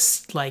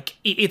assist. Like,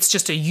 it's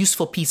just a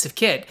useful piece of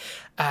kit.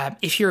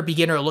 If you're a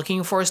beginner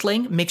looking for a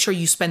sling, make sure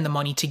you spend the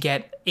money to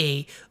get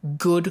a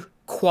good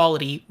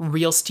quality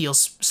real steel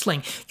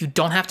sling. You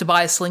don't have to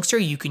buy a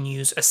Slingster. You can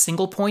use a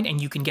single point, and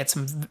you can get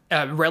some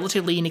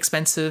relatively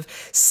inexpensive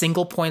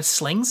single point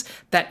slings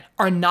that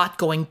are not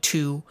going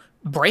to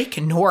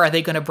break, nor are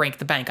they going to break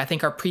the bank. I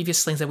think our previous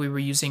slings that we were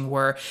using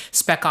were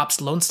Spec Ops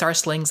Lone Star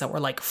slings that were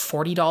like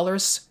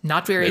 $40,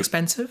 not very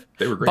expensive.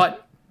 They were great.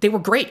 But they were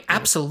great,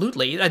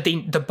 absolutely.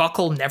 The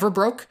buckle never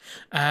broke.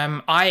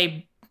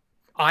 I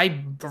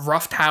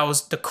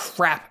roughhoused the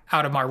crap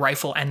out of my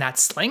rifle and that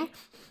sling.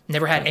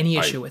 Never had any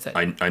issue with it.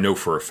 I know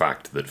for a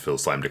fact that Phil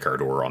slammed a car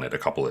door on it a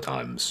couple of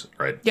times,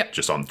 right? Yep.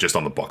 Just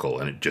on the buckle,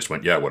 and it just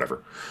went, yeah,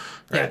 whatever.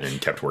 Right? Yeah.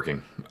 And kept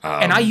working.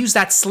 And I used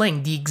that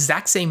sling, the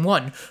exact same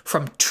one,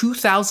 from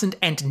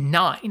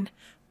 2009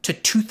 to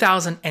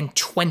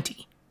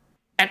 2020.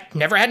 And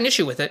never had an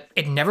issue with it.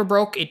 It never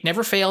broke. It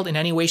never failed in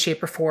any way,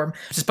 shape, or form,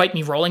 despite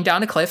me rolling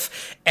down a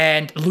cliff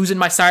and losing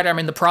my sidearm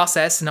in the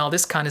process and all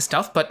this kind of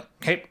stuff. But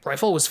hey,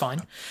 rifle was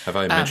fine. Have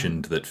I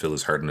mentioned that Phil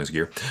is hard on his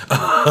gear?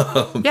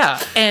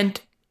 Yeah, and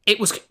it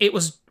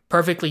was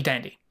perfectly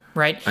dandy,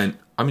 right? And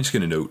I'm just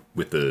going to note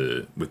with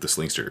the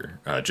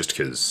Slingster, just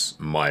because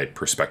my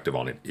perspective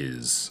on it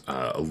is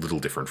a little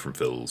different from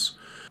Phil's.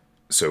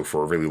 So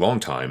for a really long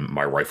time,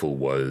 my rifle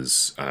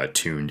was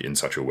tuned in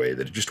such a way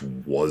that it just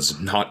was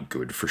not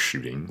good for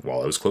shooting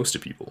while I was close to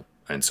people.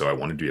 And so I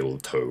wanted to be able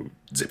to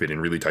zip it in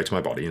really tight to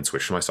my body and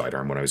switch to my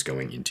sidearm when I was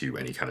going into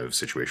any kind of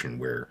situation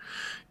where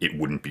it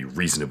wouldn't be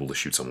reasonable to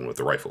shoot someone with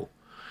the rifle.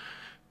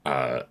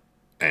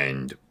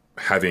 And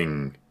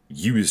having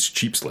used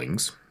cheap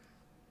slings,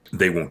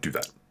 they won't do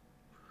that.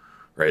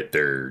 Right?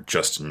 They're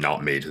just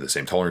not made to the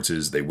same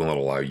tolerances. They will not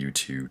allow you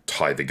to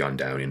tie the gun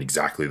down in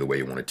exactly the way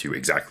you want it to,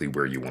 exactly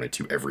where you want it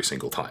to every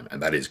single time.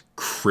 And that is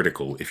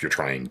critical if you're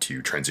trying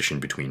to transition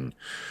between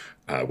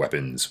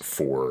weapons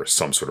for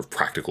some sort of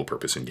practical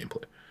purpose in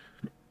gameplay.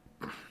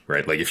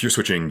 Right? Like if you're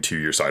switching to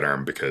your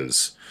sidearm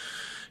because,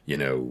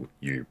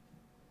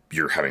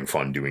 you're having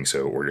fun doing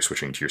so, or you're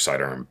switching to your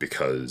sidearm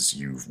because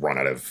you've run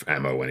out of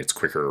ammo and it's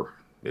quicker.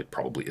 It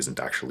probably isn't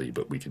actually,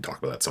 but we can talk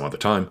about that some other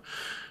time.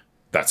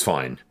 That's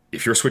fine.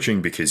 If you're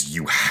switching because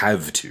you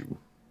have to,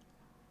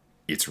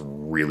 it's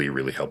really,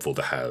 really helpful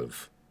to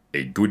have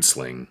a good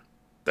sling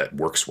that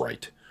works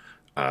right.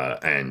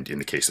 And in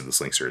the case of the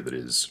Slingster, that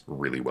is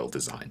really well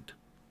designed.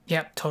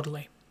 Yeah,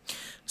 totally.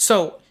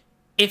 So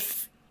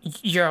if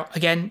you're,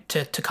 again,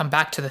 to come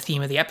back to the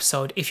theme of the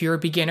episode, if you're a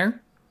beginner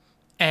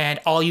and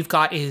all you've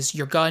got is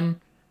your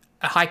gun,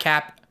 a high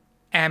cap,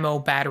 ammo,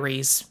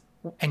 batteries,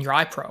 and your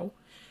iPro,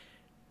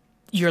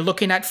 you're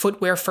looking at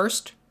footwear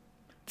first.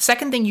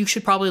 Second thing you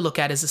should probably look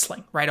at is a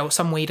sling, right? Or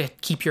some way to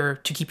keep your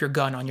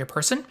gun on your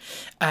person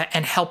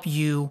and help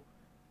you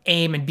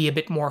aim and be a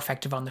bit more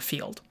effective on the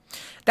field.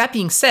 That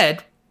being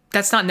said,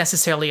 that's not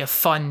necessarily a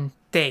fun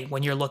thing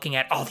when you're looking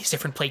at all these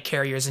different plate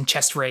carriers and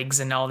chest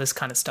rigs and all this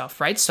kind of stuff,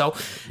 right? So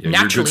naturally,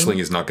 your good sling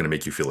is not going to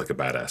make you feel like a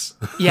badass.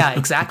 Yeah,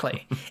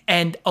 exactly.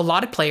 And a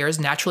lot of players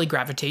naturally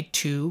gravitate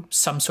to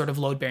some sort of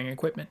load-bearing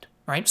equipment,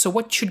 right? So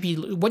what should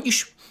you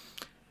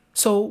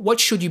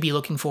be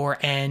looking for,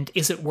 and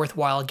is it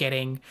worthwhile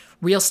getting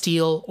real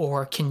steel,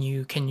 or can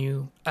you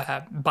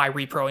buy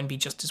repro and be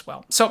just as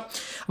well? So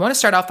I want to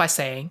start off by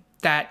saying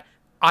that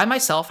I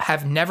myself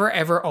have never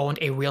ever owned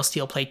a real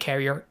steel plate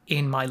carrier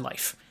in my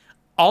life.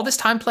 All this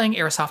time playing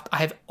Airsoft, I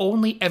have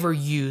only ever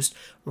used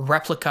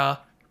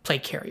replica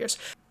plate carriers.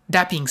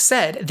 That being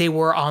said, they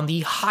were on the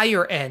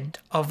higher end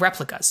of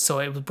replicas, so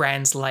it was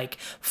brands like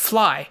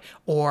Fly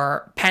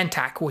or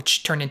Pantac,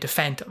 which turned into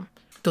Phantom.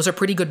 Those are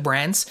pretty good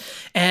brands,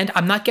 and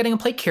I'm not getting a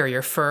plate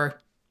carrier for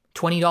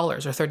 $20 or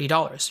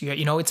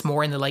 $30. It's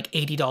more in the like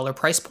 $80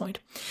 price point.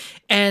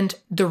 And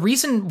the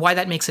reason why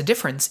that makes a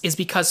difference is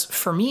because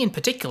for me in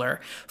particular,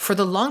 for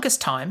the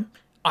longest time,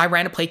 I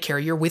ran a plate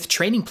carrier with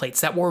training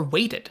plates that were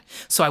weighted.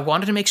 So I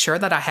wanted to make sure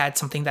that I had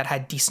something that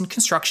had decent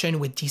construction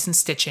with decent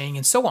stitching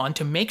and so on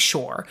to make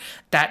sure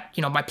that,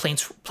 my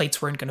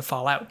plates weren't going to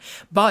fall out.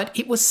 But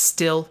it was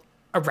still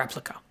a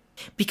replica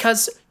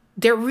because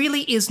there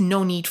really is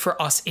no need for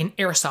us in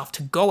Airsoft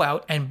to go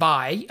out and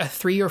buy a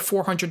 $300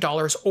 or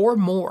 $400 or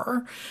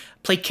more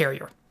plate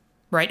carrier,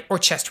 right? Or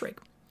chest rig.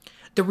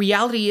 The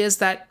reality is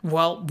that,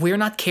 well, we're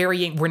not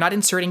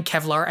inserting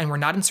Kevlar and we're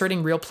not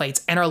inserting real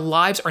plates, and our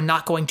lives are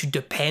not going to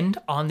depend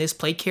on this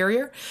plate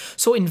carrier.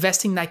 So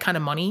investing that kind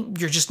of money,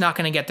 you're just not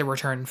going to get the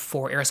return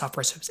for airsoft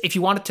pursuits. If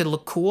you want it to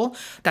look cool,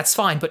 that's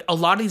fine, but a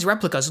lot of these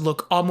replicas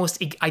look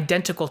almost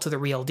identical to the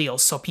real deal,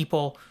 so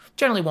people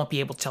generally won't be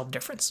able to tell the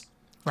difference,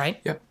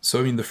 right? Yeah. So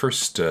I mean, the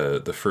first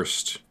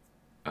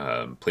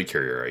plate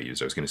carrier I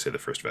used, I was going to say the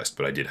first vest,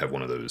 but I did have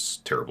one of those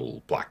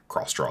terrible black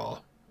cross draw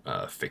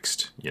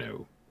fixed,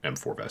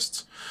 M4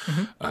 vests.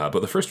 But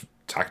the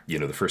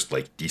first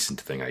like decent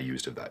thing I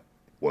used of that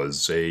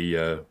was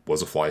a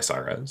Fly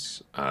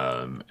Cyraz,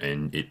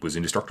 and it was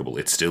indestructible.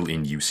 It's still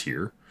in use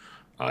here.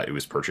 It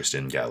was purchased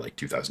in like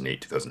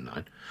 2008,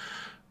 2009,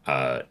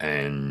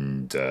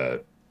 and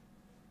the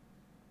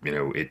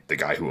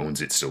guy who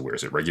owns it still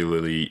wears it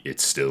regularly.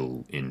 It's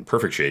still in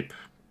perfect shape.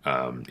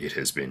 It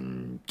has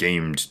been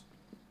gamed,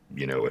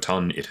 a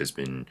ton. It has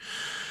been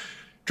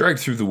dragged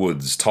through the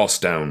woods,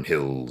 tossed down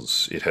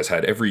hills. It has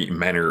had every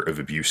manner of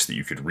abuse that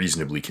you could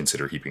reasonably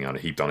consider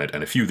heaped on it,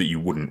 and a few that you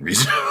wouldn't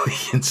reasonably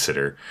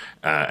consider.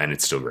 And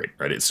it's still great,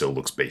 right? It still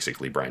looks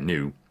basically brand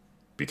new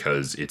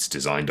because it's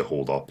designed to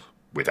hold up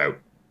without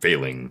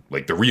failing.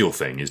 Like, the real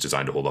thing is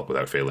designed to hold up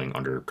without failing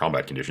under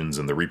combat conditions,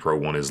 and the Repro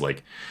one is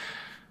like,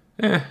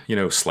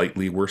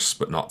 slightly worse,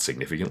 but not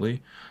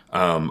significantly.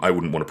 I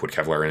wouldn't want to put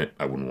Kevlar in it.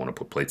 I wouldn't want to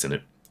put plates in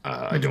it.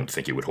 I don't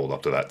think it would hold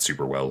up to that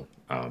super well.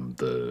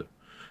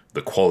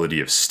 The quality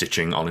of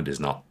stitching on it is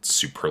not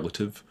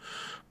superlative,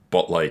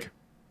 but like,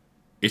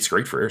 it's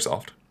great for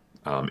airsoft.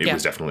 It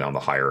was definitely on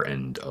the higher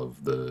end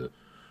of the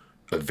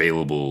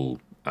available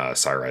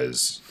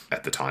Cyraz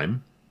at the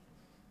time,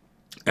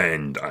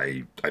 and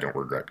I don't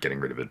regret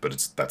getting rid of it.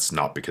 But that's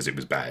not because it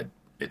was bad.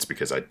 It's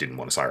because I didn't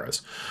want a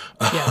Cyraz.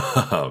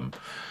 Yeah.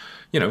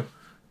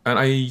 And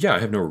I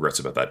have no regrets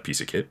about that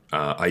piece of kit.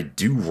 I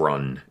do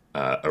run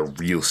a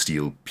real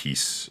steel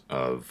piece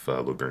of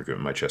load bearing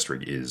equipment. My chest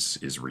rig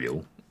is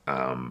real.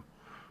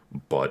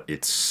 But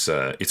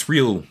it's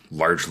real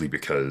largely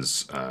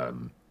because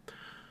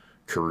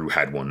Karoo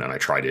had one and I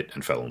tried it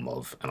and fell in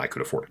love and I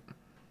could afford it.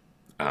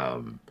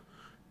 And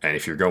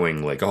if you're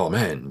going like, oh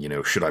man,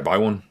 should I buy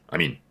one? I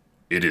mean,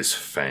 it is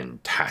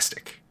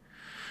fantastic.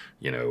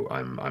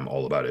 I'm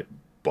all about it,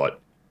 but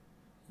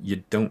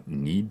you don't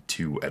need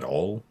to at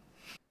all.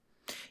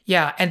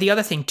 Yeah, and the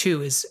other thing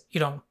too is,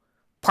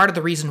 part of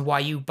the reason why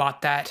you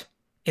bought that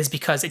is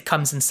because it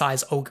comes in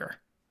size ogre,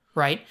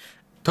 right?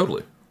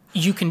 Totally.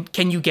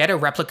 Can you get a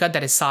replica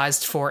that is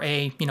sized for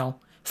a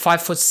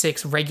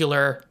 5'6"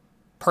 regular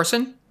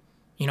person,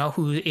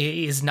 who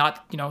is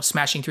not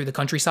smashing through the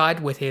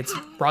countryside with its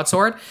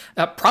broadsword?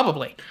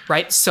 Probably,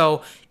 right?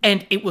 So,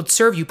 and it would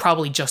serve you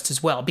probably just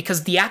as well,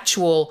 because the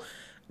actual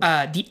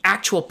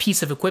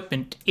piece of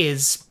equipment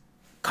is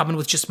coming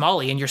with just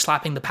Molly, and you're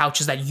slapping the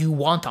pouches that you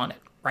want on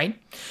it, right?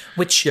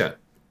 Which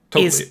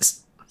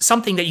is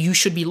something that you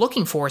should be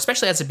looking for,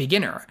 especially as a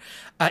beginner.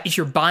 If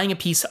you're buying a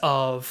piece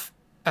of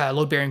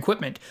load-bearing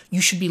equipment,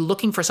 you should be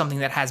looking for something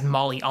that has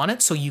Molly on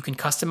it so you can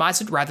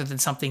customize it rather than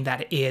something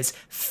that is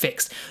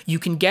fixed. You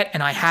can get,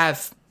 and I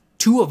have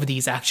two of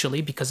these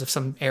actually because of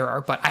some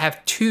error, but I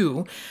have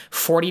two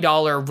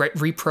 $40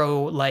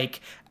 repro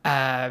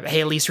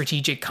Haley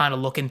strategic kind of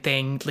looking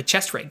thing, like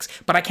chest rigs,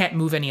 but I can't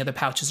move any of the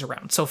pouches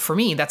around. So for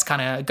me, that's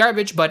kind of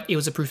garbage, but it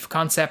was a proof of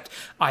concept.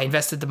 I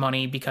invested the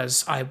money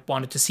because I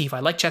wanted to see if I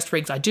like chest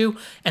rigs. I do.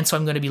 And so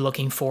I'm going to be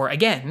looking for,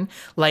 again,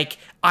 like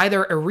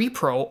either a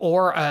repro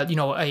or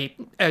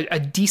a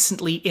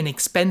decently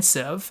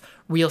inexpensive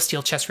real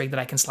steel chest rig that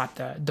I can slap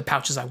the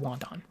pouches I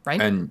want on,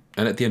 right? And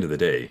at the end of the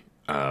day,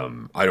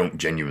 I don't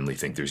genuinely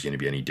think there's going to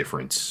be any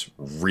difference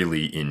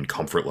really in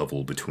comfort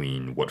level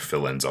between what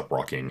Phil ends up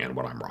rocking and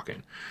what I'm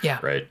rocking. Yeah.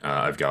 Right.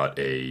 I've got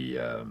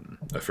a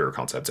Ferro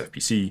Concepts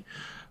FPC.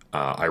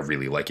 I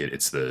really like it.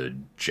 It's the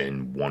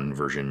Gen 1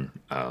 version.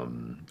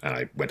 And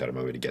I went out of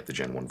my way to get the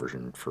Gen 1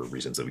 version for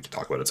reasons that we can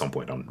talk about at some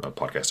point on a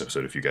podcast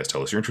episode if you guys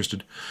tell us you're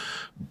interested.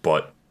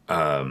 But,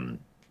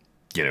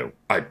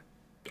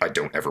 I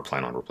don't ever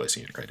plan on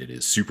replacing it, right? It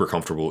is super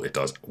comfortable. It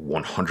does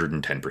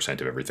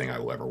 110% of everything I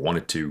will ever want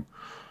it to.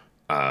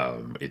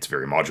 It's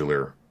very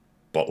modular,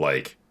 but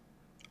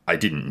I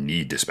didn't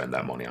need to spend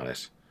that money on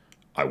it.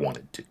 I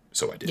wanted to,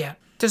 so I did. Yeah.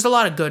 There's a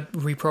lot of good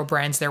repro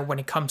brands there when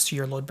it comes to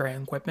your load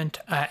bearing equipment,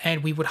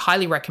 and we would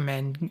highly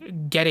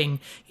recommend getting,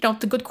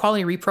 the good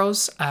quality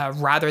repros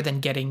rather than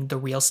getting the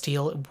real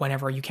steel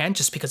whenever you can,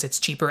 just because it's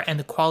cheaper and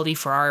the quality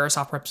for our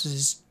airsoft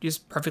purposes is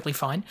perfectly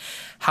fine.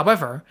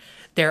 However,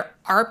 there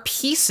are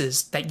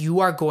pieces that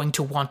you are going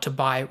to want to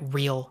buy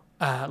real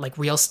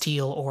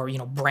steel or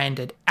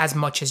branded as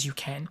much as you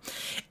can,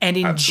 and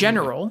in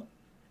general,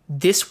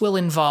 this will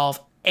involve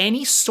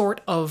any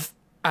sort of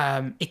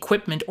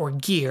equipment or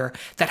gear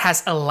that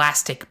has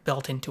elastic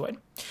built into it.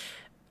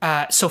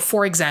 So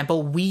for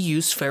example, we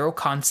use Ferro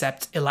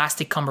Concept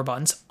elastic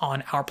cummerbunds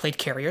on our plate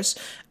carriers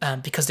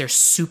because they're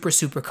super,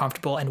 super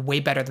comfortable and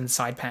way better than the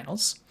side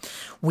panels.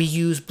 We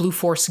use Blue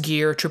Force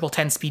Gear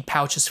 1010 speed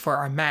pouches for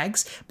our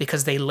mags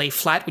because they lay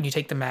flat when you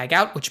take the mag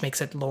out, which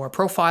makes it lower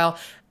profile.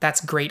 That's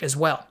great as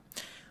well.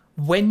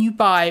 When you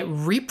buy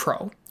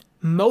Repro,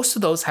 most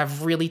of those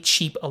have really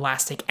cheap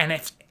elastic, and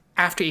if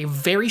after a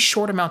very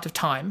short amount of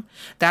time,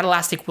 that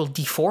elastic will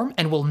deform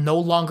and will no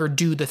longer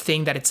do the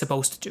thing that it's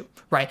supposed to do,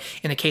 right?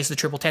 In the case of the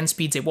triple 10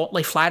 speeds, it won't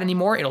lay flat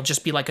anymore. It'll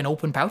just be like an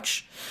open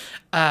pouch.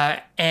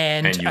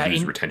 And you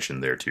lose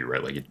retention there too,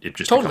 right? Like it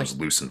just Totally. becomes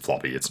loose and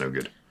floppy. It's no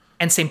good.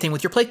 And same thing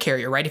with your plate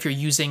carrier, right? If you're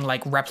using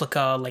like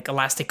replica, like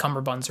elastic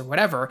cummerbunds or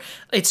whatever,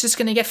 it's just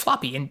going to get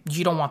floppy and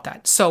you don't want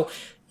that. So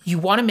you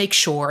want to make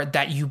sure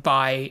that you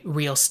buy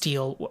real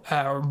steel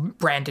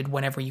branded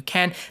whenever you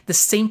can. The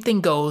same thing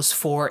goes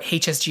for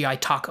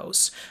HSGI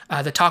tacos.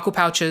 The taco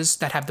pouches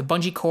that have the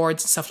bungee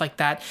cords and stuff like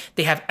that,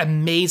 they have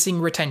amazing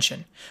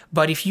retention.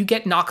 But if you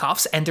get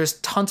knockoffs, and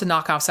there's tons of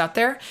knockoffs out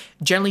there,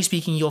 generally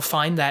speaking, you'll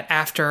find that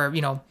after,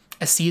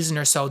 a season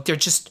or so,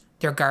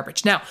 they're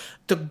garbage. Now,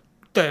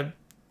 the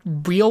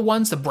real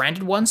ones, the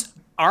branded ones,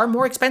 are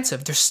more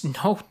expensive. There's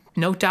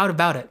no doubt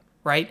about it,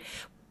 right?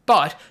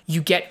 But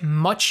you get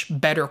much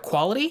better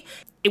quality.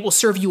 It will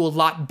serve you a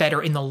lot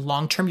better in the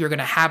long term. You're going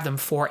to have them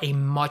for a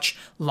much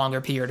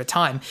longer period of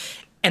time.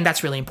 And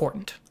that's really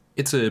important.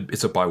 It's a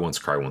buy once,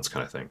 cry once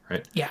kind of thing,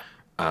 right? Yeah.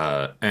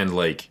 And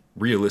like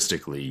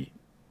realistically,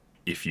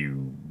 if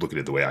you look at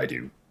it the way I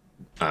do,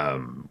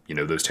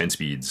 those 10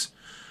 speeds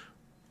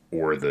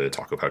or the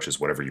taco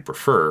pouches, whatever you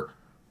prefer,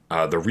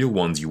 the real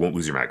ones, you won't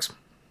lose your mags,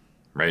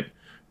 right?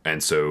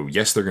 And so,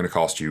 yes, they're going to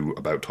cost you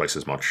about twice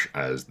as much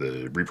as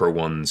the Repro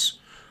ones,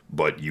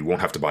 but you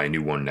won't have to buy a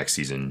new one next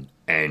season,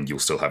 and you'll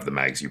still have the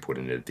mags you put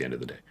in it at the end of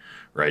the day,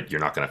 right?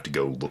 You're not going to have to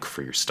go look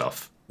for your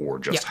stuff or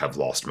just have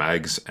lost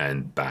mags,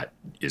 and that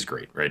is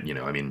great, right?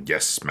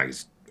 Yes,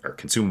 mags are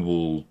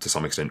consumable to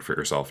some extent for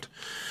airsoft,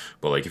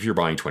 but like if you're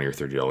buying $20 or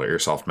 $30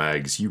 airsoft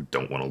mags, you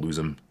don't want to lose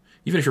them.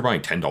 Even if you're buying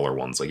 $10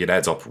 ones, like it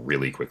adds up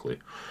really quickly.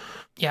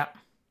 Yeah.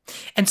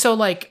 And so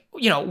like,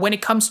 when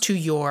it comes to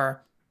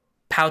your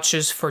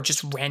pouches for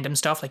just random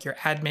stuff like your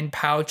admin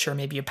pouch, or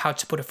maybe a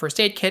pouch to put a first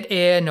aid kit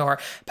in, or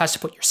a pouch to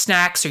put your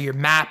snacks or your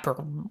map, or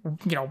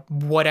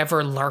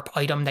whatever LARP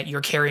item that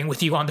you're carrying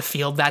with you on the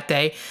field that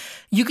day,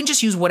 you can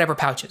just use whatever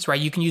pouches, right?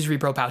 You can use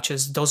Repro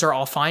pouches. Those are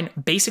all fine.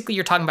 Basically,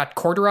 you're talking about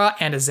Cordura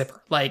and a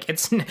zipper. Like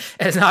it's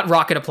not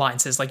rocket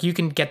appliances. Like you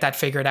can get that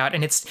figured out,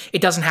 and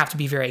it doesn't have to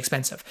be very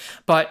expensive.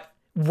 But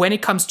when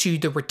it comes to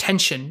the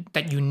retention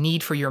that you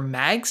need for your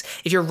mags,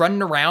 if you're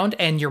running around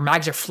and your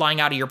mags are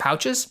flying out of your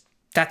pouches,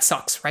 that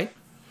sucks, right?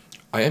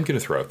 I am going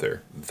to throw out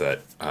there that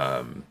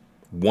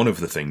one of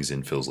the things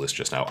in Phil's list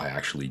just now, I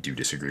actually do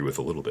disagree with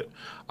a little bit.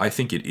 I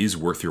think it is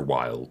worth your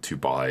while to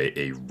buy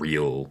a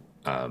real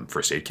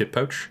first aid kit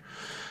pouch.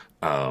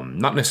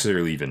 Not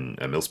necessarily even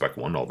a mil-spec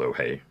one, although,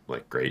 hey,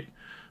 like, great.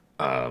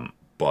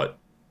 But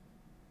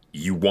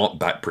you want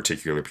that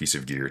particular piece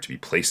of gear to be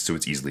placed so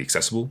it's easily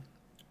accessible.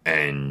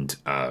 And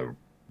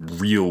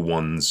real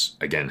ones,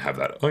 again, have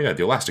that,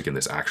 the elastic in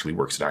this actually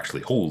works. It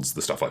actually holds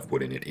the stuff I've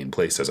put in it in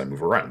place as I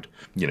move around.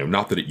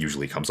 Not that it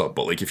usually comes up,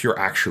 but like if you're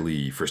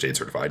actually first aid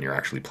certified and you're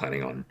actually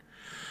planning on,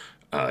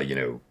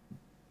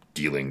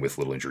 dealing with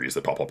little injuries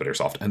that pop up at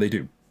airsoft, and they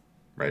do,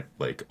 right?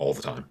 Like all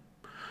the time.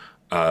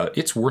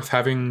 It's worth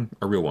having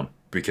a real one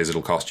because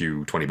it'll cost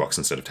you $20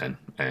 instead of 10,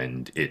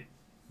 and it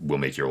will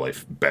make your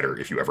life better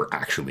if you ever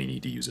actually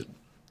need to use it.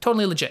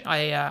 Totally legit.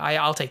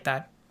 I'll take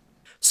that.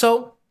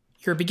 So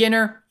you're a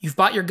beginner, you've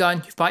bought your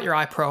gun, you've bought your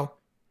iPro,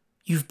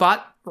 you've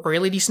bought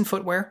really decent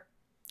footwear,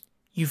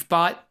 you've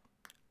bought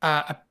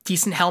a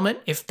decent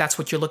helmet if that's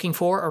what you're looking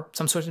for, or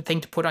some sort of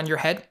thing to put on your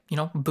head,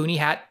 boonie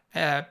hat,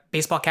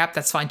 baseball cap,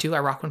 that's fine too. I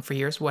rock one for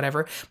years,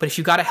 whatever. But if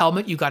you got a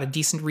helmet, you got a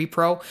decent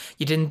Repro,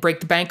 you didn't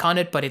break the bank on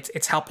it, but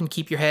it's helping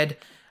keep your head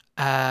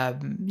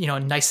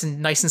nice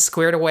and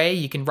squared away.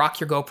 You can rock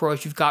your GoPro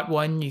if you've got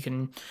one. You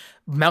can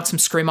mount some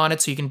scrim on it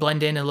so you can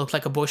blend in and look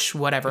like a bush,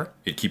 whatever.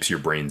 It keeps your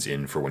brains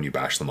in for when you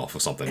bash them off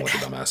of something like a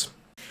dumbass.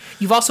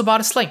 You've also bought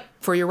a sling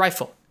for your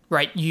rifle,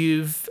 right?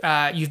 You've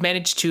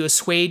managed to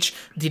assuage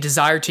the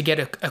desire to get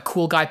a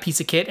cool guy piece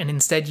of kit, and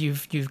instead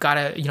you've got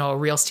a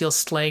real steel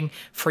sling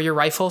for your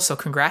rifle. So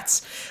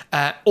congrats.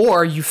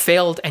 Or you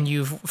failed and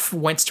you've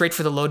went straight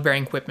for the load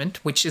bearing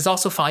equipment, which is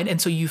also fine.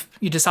 And so you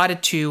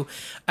decided to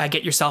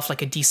get yourself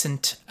like a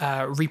decent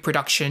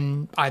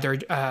reproduction, either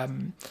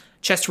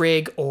chest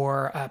rig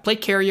or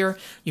plate carrier.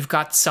 You've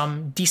got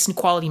some decent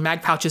quality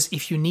mag pouches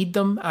if you need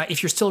them.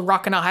 If you're still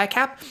rocking a high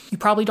cap, you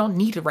probably don't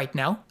need it right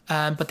now,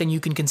 but then you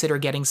can consider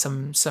getting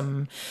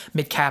some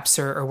mid caps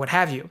or what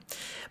have you.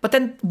 But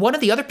then one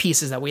of the other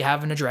pieces that we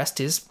haven't addressed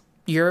is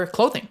your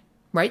clothing,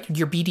 right?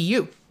 Your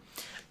BDU.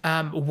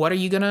 What are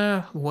you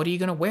gonna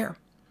wear?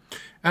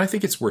 And I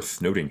think it's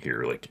worth noting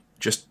here, like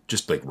just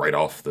like right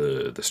off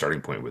the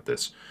starting point with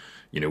this,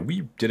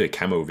 we did a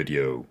camo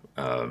video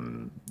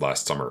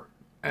last summer.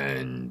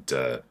 And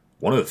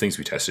one of the things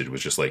we tested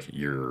was just like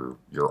your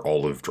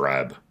olive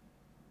drab,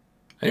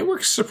 and it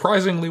works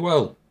surprisingly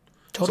well.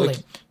 Totally. So,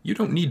 like, you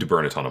don't need to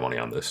burn a ton of money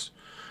on this.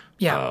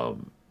 Yeah.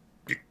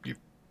 You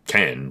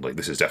can, like,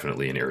 this is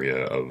definitely an area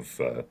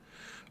of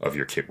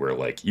your kit where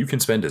like you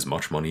can spend as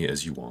much money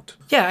as you want.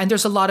 Yeah, and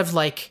there's a lot of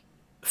like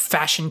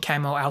fashion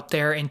camo out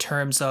there in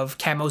terms of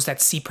camos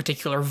that see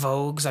particular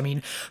vogues. I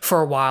mean,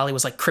 for a while it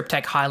was like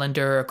Cryptek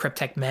Highlander,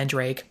 Cryptek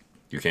Mandrake.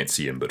 You can't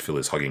see him, but Phil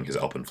is hugging his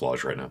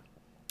Alpenflage right now.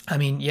 I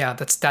mean, yeah,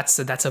 that's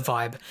a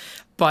vibe.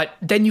 But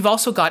then you've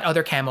also got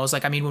other camos.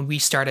 Like, I mean, when we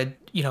started,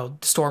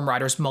 Storm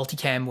Riders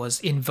multicam was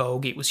in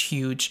vogue. It was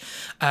huge.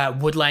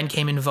 Woodland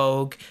came in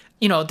vogue.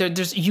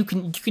 There's you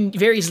can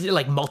very easily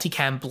like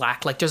multicam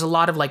black. Like, there's a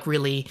lot of like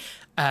really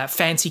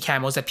fancy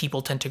camos that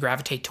people tend to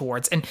gravitate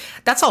towards, and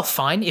that's all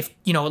fine. If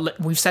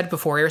we've said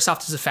before,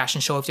 Airsoft is a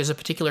fashion show. If there's a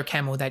particular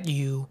camo that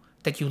you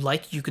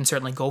like, you can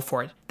certainly go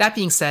for it. That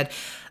being said,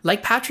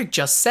 like Patrick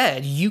just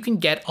said, you can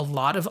get a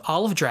lot of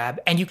olive drab,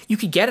 and you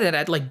could get it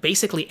at like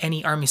basically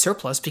any army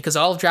surplus, because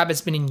olive drab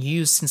has been in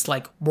use since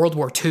like World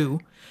War II.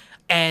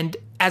 And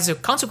as a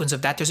consequence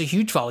of that, there's a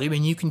huge volume,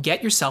 and you can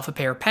get yourself a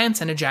pair of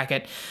pants and a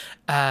jacket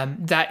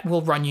that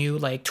will run you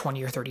like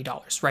 $20 or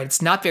 $30, right?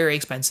 It's not very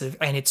expensive,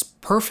 and it's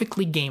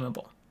perfectly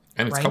gameable.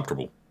 And it's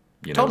comfortable.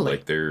 Totally.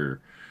 Like they're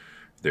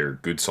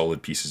good,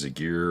 solid pieces of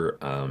gear,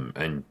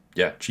 and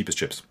yeah, cheap as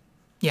chips.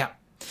 Yeah.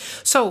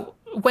 So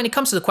when it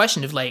comes to the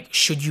question of like,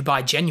 should you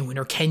buy genuine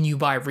or can you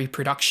buy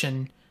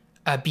reproduction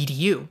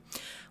BDU?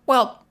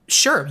 Well,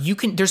 sure, you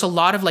can. There's a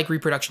lot of like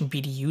reproduction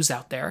BDUs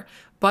out there,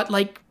 but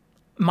like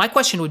my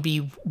question would be,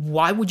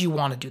 why would you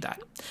want to do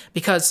that?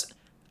 Because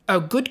a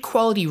good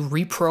quality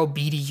repro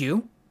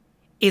BDU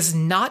is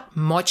not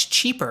much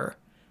cheaper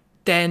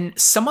than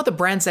some of the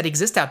brands that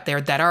exist out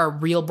there that are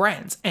real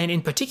brands. And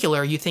in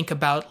particular, you think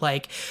about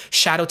like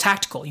Shadow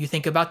Tactical, you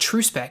think about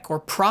TrueSpec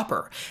or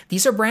Proper.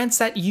 These are brands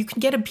that you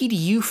can get a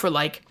BDU for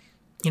like,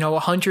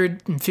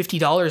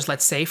 $150,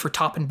 let's say, for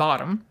top and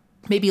bottom.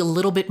 Maybe a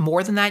little bit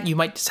more than that. You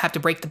might just have to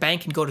break the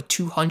bank and go to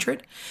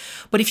 $200.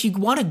 But if you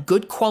want a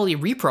good quality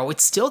repro,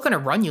 it's still going to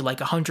run you like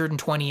 $120,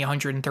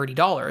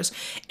 $130.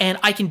 And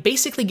I can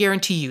basically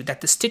guarantee you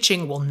that the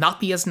stitching will not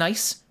be as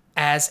nice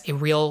as a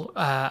real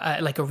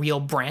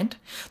brand.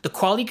 The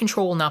quality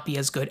control will not be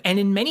as good, and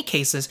in many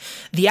cases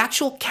the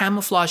actual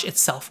camouflage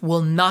itself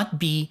will not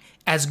be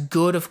as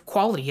good of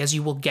quality as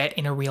you will get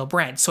in a real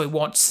brand. So it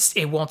won't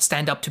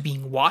stand up to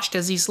being washed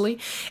as easily,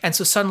 and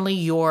so suddenly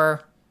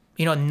your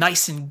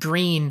nice and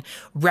green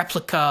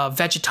replica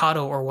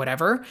Vegetato or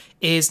whatever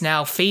is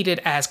now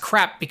faded as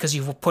crap because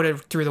you've put it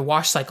through the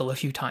wash cycle a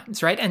few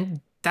times, right?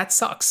 And that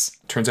sucks.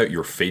 Turns out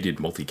your faded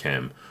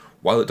multicam,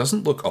 while it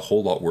doesn't look a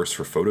whole lot worse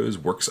for photos,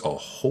 works a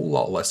whole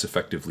lot less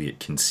effectively at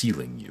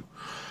concealing you.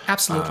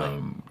 Absolutely.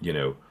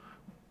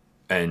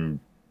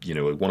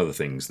 One of the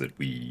things that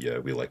we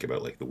like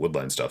about like the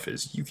Woodland stuff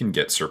is you can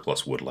get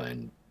surplus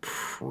Woodland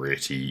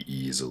pretty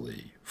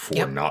easily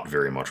for not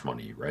very much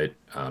money, right?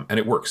 And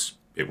it works.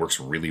 It works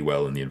really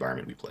well in the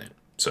environment we play in.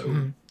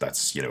 So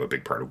that's, a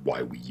big part of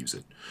why we use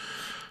it.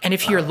 And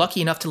if you're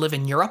lucky enough to live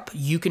in Europe,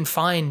 you can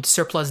find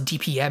surplus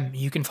DPM,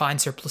 you can find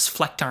surplus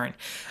Flecktarn,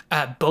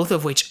 both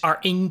of which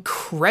are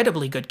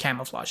incredibly good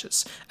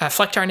camouflages.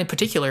 Flecktarn in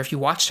particular, if you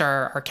watched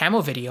our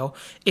camo video,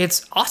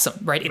 it's awesome,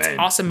 right? It's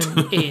awesome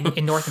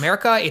in North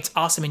America, it's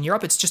awesome in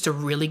Europe, it's just a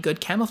really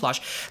good camouflage.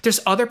 There's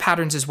other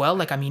patterns as well,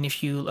 like, I mean,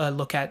 if you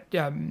look at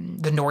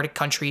the Nordic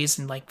countries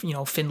and like,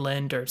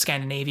 Finland or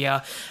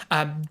Scandinavia,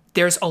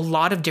 there's a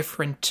lot of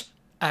different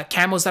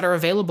camos that are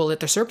available at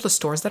their surplus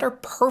stores that are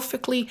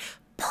perfectly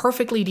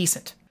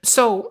decent.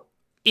 So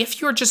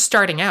if you're just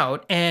starting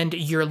out and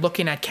you're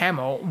looking at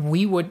camo,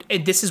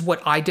 this is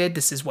what I did,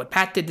 this is what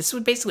Pat did, this is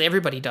what basically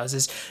everybody does,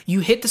 is you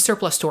hit the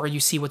surplus store,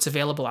 you see what's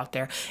available out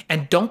there,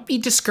 and don't be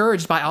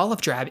discouraged by olive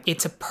drab.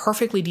 It's a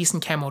perfectly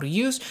decent camo to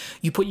use.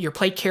 You put your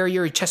plate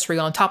carrier, your chest rig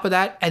on top of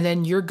that, and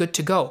then you're good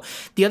to go.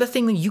 The other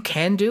thing that you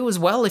can do as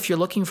well, if you're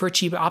looking for a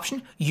cheap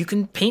option, you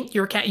can paint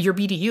your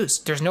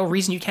BDUs. There's no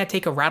reason you can't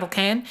take a rattle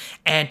can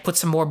and put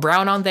some more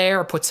brown on there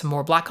or put some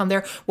more black on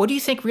there. What do you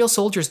think real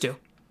soldiers do?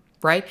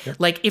 Right? Yep.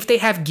 Like if they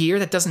have gear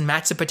that doesn't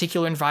match the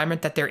particular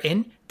environment that they're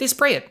in, they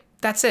spray it.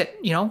 That's it.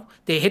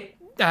 They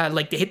hit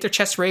their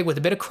chest rig with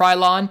a bit of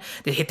Krylon,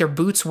 they hit their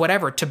boots,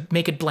 whatever, to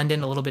make it blend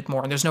in a little bit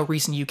more. And there's no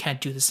reason you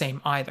can't do the same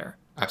either.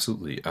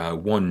 Absolutely.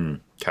 One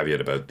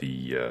caveat about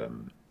the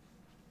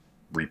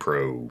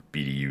repro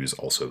BDUs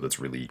also that's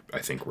really, I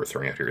think, worth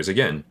throwing out here is,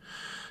 again,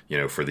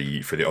 for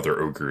the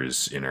other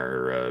ogres in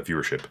our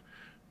viewership,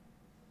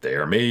 they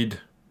are made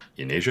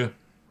in Asia.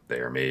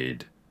 They are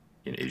made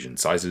in Asian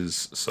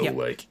sizes, so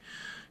like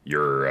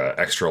your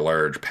extra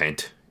large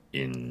pant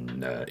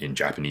in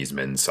Japanese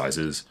men's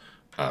sizes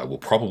will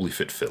probably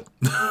fit Phil,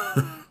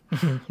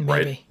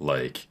 right?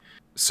 Like,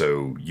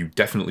 so you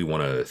definitely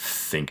want to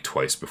think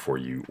twice before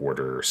you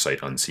order sight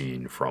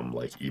unseen from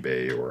like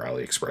eBay or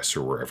AliExpress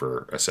or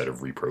wherever a set of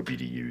repro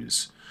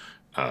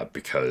BDUs,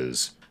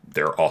 because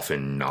they're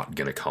often not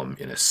going to come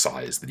in a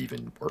size that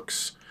even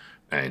works,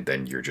 and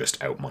then you're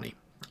just out money.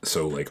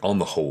 So like on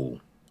the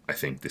whole, I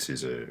think this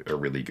is a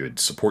really good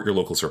support your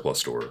local surplus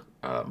store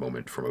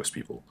moment for most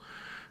people,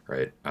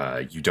 right?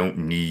 You don't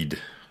need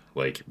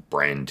like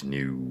brand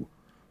new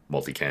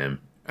multicam.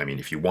 I mean,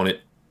 if you want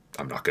it,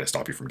 I'm not going to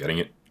stop you from getting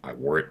it. I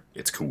wore it.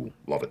 It's cool.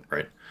 Love it,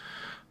 right?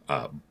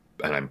 And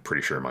I'm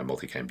pretty sure my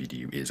multicam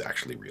BDU is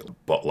actually real.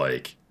 But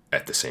like,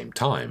 at the same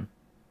time,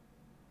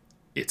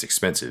 it's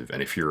expensive.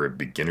 And if you're a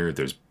beginner,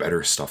 there's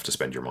better stuff to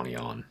spend your money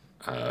on,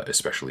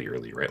 especially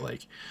early, right?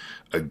 Like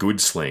a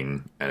good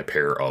sling and a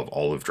pair of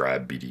olive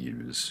drab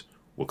BDUs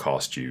will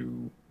cost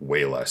you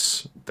way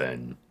less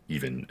than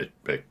even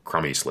a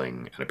crummy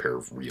sling and a pair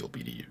of real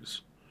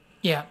BDUs.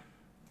 Yeah.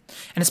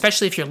 And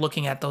especially if you're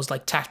looking at those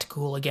like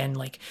tactical, again,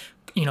 like,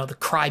 the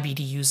Cry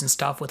BDUs and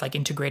stuff with like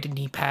integrated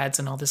knee pads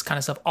and all this kind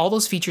of stuff. All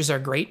those features are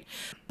great,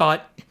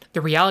 but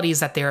the reality is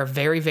that they are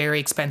very, very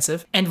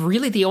expensive. And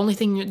really the only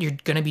thing you're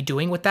going to be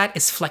doing with that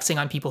is flexing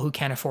on people who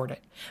can't afford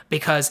it,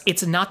 because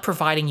it's not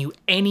providing you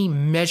any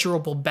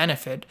measurable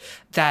benefit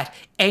that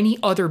any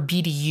other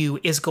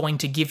BDU is going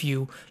to give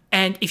you.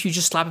 And if you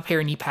just slap a pair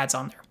of knee pads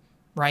on there,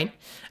 right?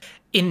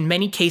 In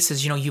many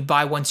cases, you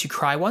buy once, you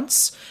cry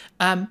once.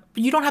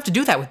 You don't have to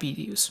do that with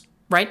BDUs,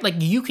 right? Like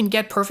you can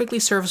get perfectly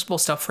serviceable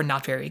stuff for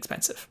not very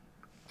expensive.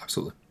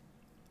 Absolutely.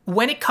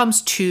 When it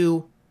comes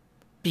to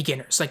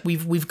beginners, like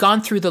we've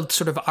gone through the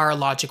sort of our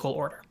logical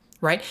order,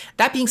 right?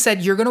 That being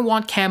said, you're going to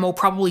want camo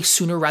probably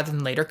sooner rather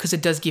than later because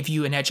it does give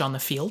you an edge on the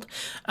field.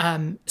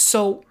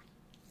 So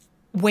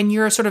when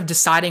you're sort of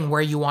deciding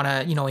where you want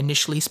to,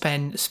 initially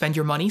spend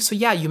your money, so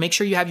yeah, you make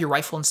sure you have your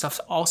rifle and stuff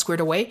all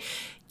squared away.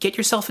 Get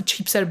yourself a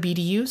cheap set of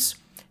BDUs.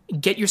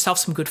 Get yourself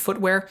some good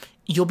footwear.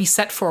 You'll be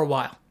set for a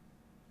while,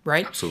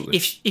 right? Absolutely.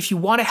 If you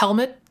want a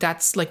helmet,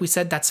 that's like we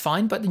said, that's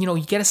fine. But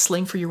you get a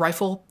sling for your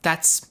rifle.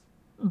 That's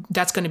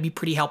going to be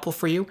pretty helpful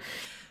for you.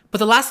 But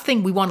the last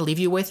thing we want to leave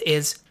you with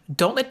is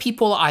don't let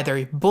people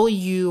either bully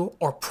you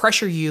or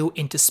pressure you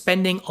into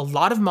spending a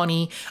lot of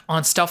money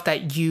on stuff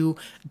that you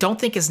don't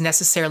think is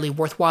necessarily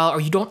worthwhile, or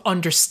you don't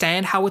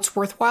understand how it's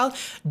worthwhile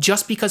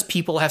just because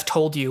people have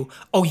told you,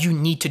 oh, you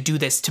need to do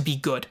this to be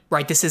good,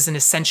 right? This is an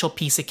essential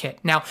piece of kit.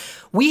 Now,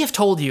 we have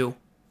told you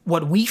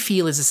what we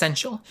feel is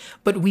essential,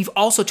 but we've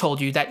also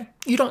told you that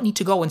you don't need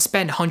to go and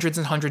spend hundreds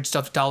and hundreds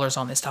of dollars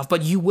on this stuff.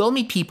 But you will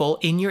meet people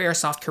in your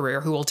airsoft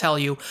career who will tell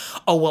you,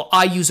 oh, well,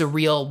 I use a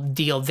real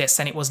deal this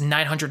and it was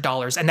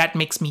 $900 and that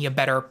makes me a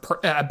better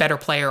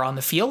player on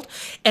the field.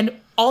 And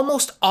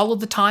almost all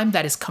of the time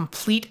that is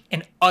complete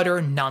and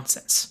utter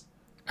nonsense.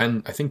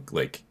 And I think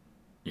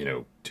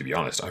to be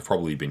honest, I've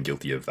probably been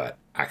guilty of that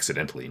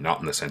accidentally,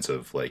 not in the sense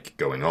of like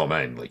going, oh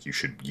man, like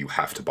you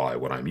have to buy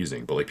what I'm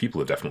using, but like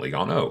people have definitely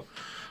gone, oh,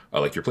 I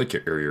like your plate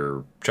kit or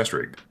your chest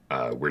rig,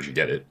 where'd you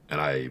get it?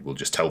 And I will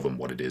just tell them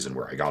what it is and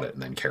where I got it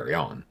and then carry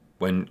on.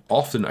 When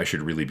often I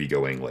should really be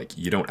going like,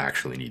 you don't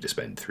actually need to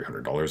spend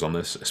 $300 on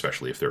this,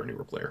 especially if they're a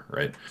newer player,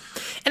 right?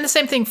 And the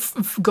same thing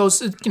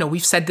goes,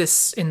 we've said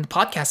this in the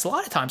podcast a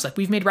lot of times, like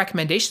we've made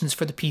recommendations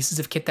for the pieces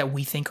of kit that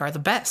we think are the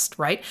best,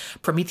 right?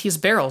 Prometheus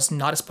Barrels,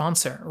 not a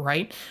sponsor,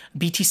 right?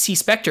 BTC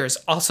Spectres,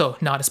 also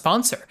not a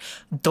sponsor.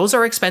 Those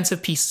are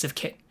expensive pieces of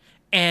kit.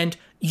 And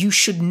you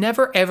should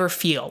never ever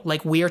feel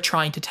like we are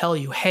trying to tell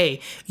you, hey,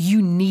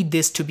 you need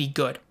this to be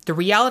good. The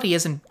reality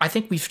is, and I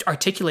think we've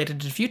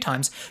articulated it a few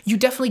times, you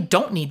definitely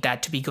don't need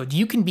that to be good.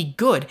 You can be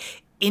good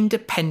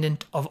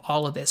independent of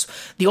all of this.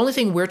 The only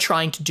thing we're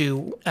trying to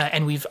do,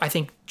 and we've, I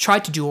think,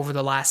 tried to do over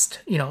the last,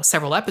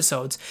 several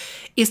episodes,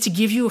 is to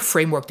give you a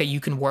framework that you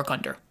can work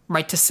under,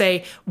 right? To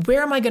say,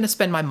 where am I going to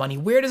spend my money?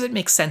 Where does it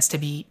make sense to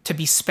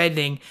be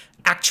spending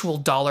actual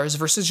dollars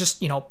versus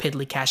just,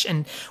 piddly cash?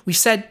 And we've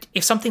said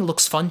if something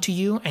looks fun to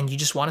you and you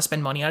just want to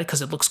spend money on it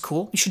because it looks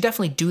cool, you should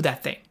definitely do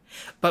that thing.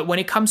 But when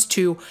it comes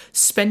to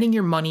spending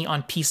your money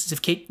on pieces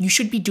of kit, you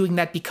should be doing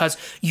that because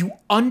you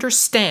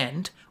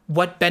understand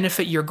what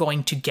benefit you're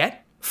going to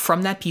get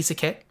from that piece of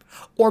kit,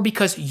 or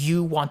because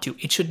you want to.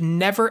 It should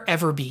never,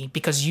 ever be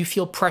because you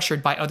feel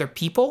pressured by other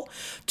people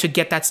to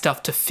get that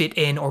stuff to fit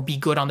in or be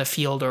good on the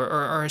field,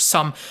 or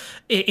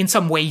in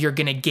some way you're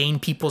going to gain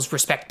people's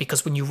respect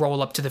because when you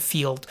roll up to the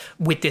field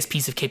with this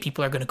piece of kit,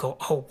 people are going to go,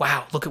 oh,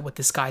 wow, look at what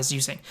this guy's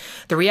using.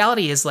 The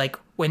reality is, like,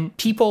 when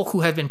people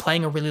who have been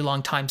playing a really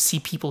long time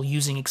see people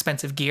using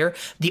expensive gear,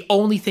 the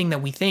only thing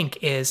that we think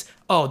is,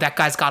 oh, that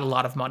guy's got a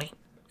lot of money.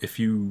 If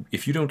you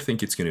don't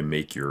think it's going to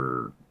make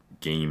your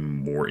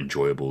game more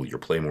enjoyable, your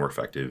play more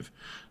effective,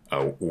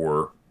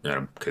 or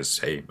because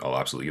hey, I'll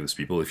absolutely give this to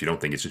people. If you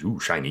don't think it's just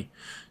shiny,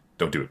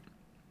 don't do it.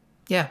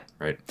 Yeah.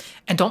 Right.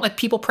 And don't let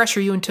people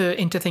pressure you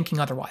into thinking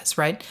otherwise,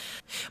 right?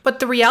 But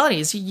the reality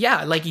is,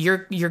 yeah, like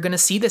you're going to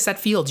see this at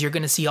fields. You're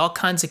going to see all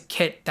kinds of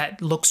kit that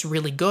looks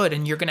really good,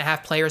 and you're going to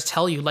have players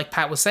tell you, like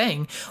Pat was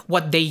saying,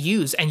 what they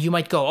use, and you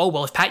might go, oh,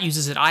 well, if Pat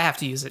uses it, I have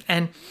to use it.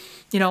 And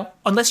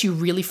unless you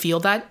really feel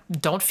that,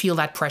 don't feel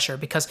that pressure,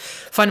 because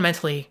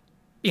fundamentally,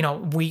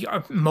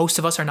 most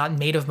of us are not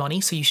made of money,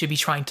 so you should be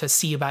trying to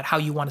see about how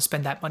you want to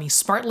spend that money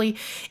smartly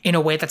in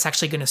a way that's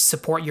actually going to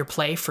support your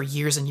play for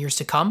years and years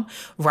to come,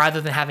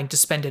 rather than having to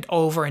spend it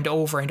over and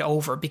over and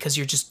over because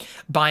you're just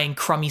buying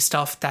crummy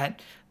stuff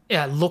that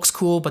looks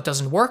cool but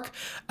doesn't work,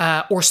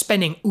 or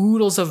spending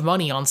oodles of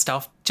money on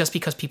stuff just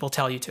because people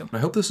tell you to. I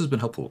hope this has been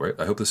helpful, right?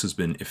 I hope this has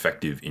been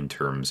effective in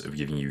terms of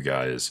giving you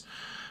guys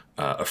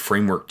a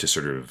framework to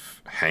sort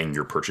of hang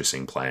your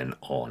purchasing plan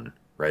on,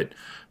 right?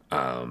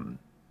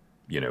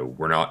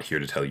 We're not here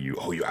to tell you,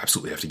 oh, you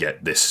absolutely have to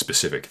get this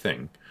specific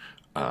thing.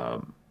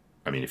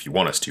 I mean, if you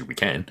want us to, we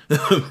can,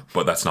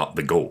 but that's not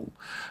the goal.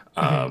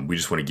 We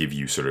just want to give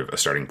you sort of a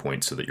starting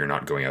point so that you're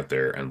not going out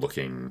there and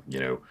looking,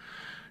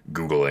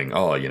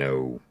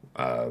 Googling,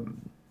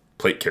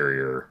 plate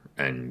carrier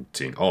and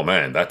seeing, oh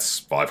man,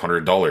 that's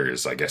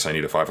 $500. I guess I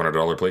need a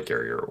 $500 plate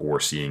carrier. Or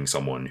seeing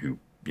someone who,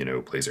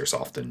 plays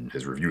airsoft and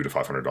has reviewed a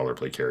 $500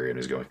 plate carrier and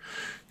is going,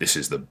 this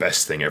is the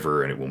best thing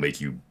ever and it will make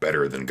you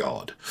better than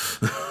God.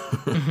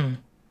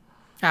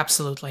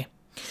 Absolutely.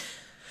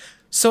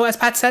 So as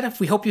Pat said,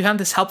 we hope you found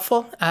this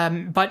helpful.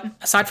 But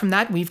aside from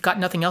that, we've got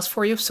nothing else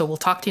for you. So we'll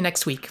talk to you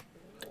next week.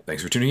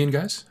 Thanks for tuning in,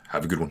 guys.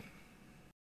 Have a good one.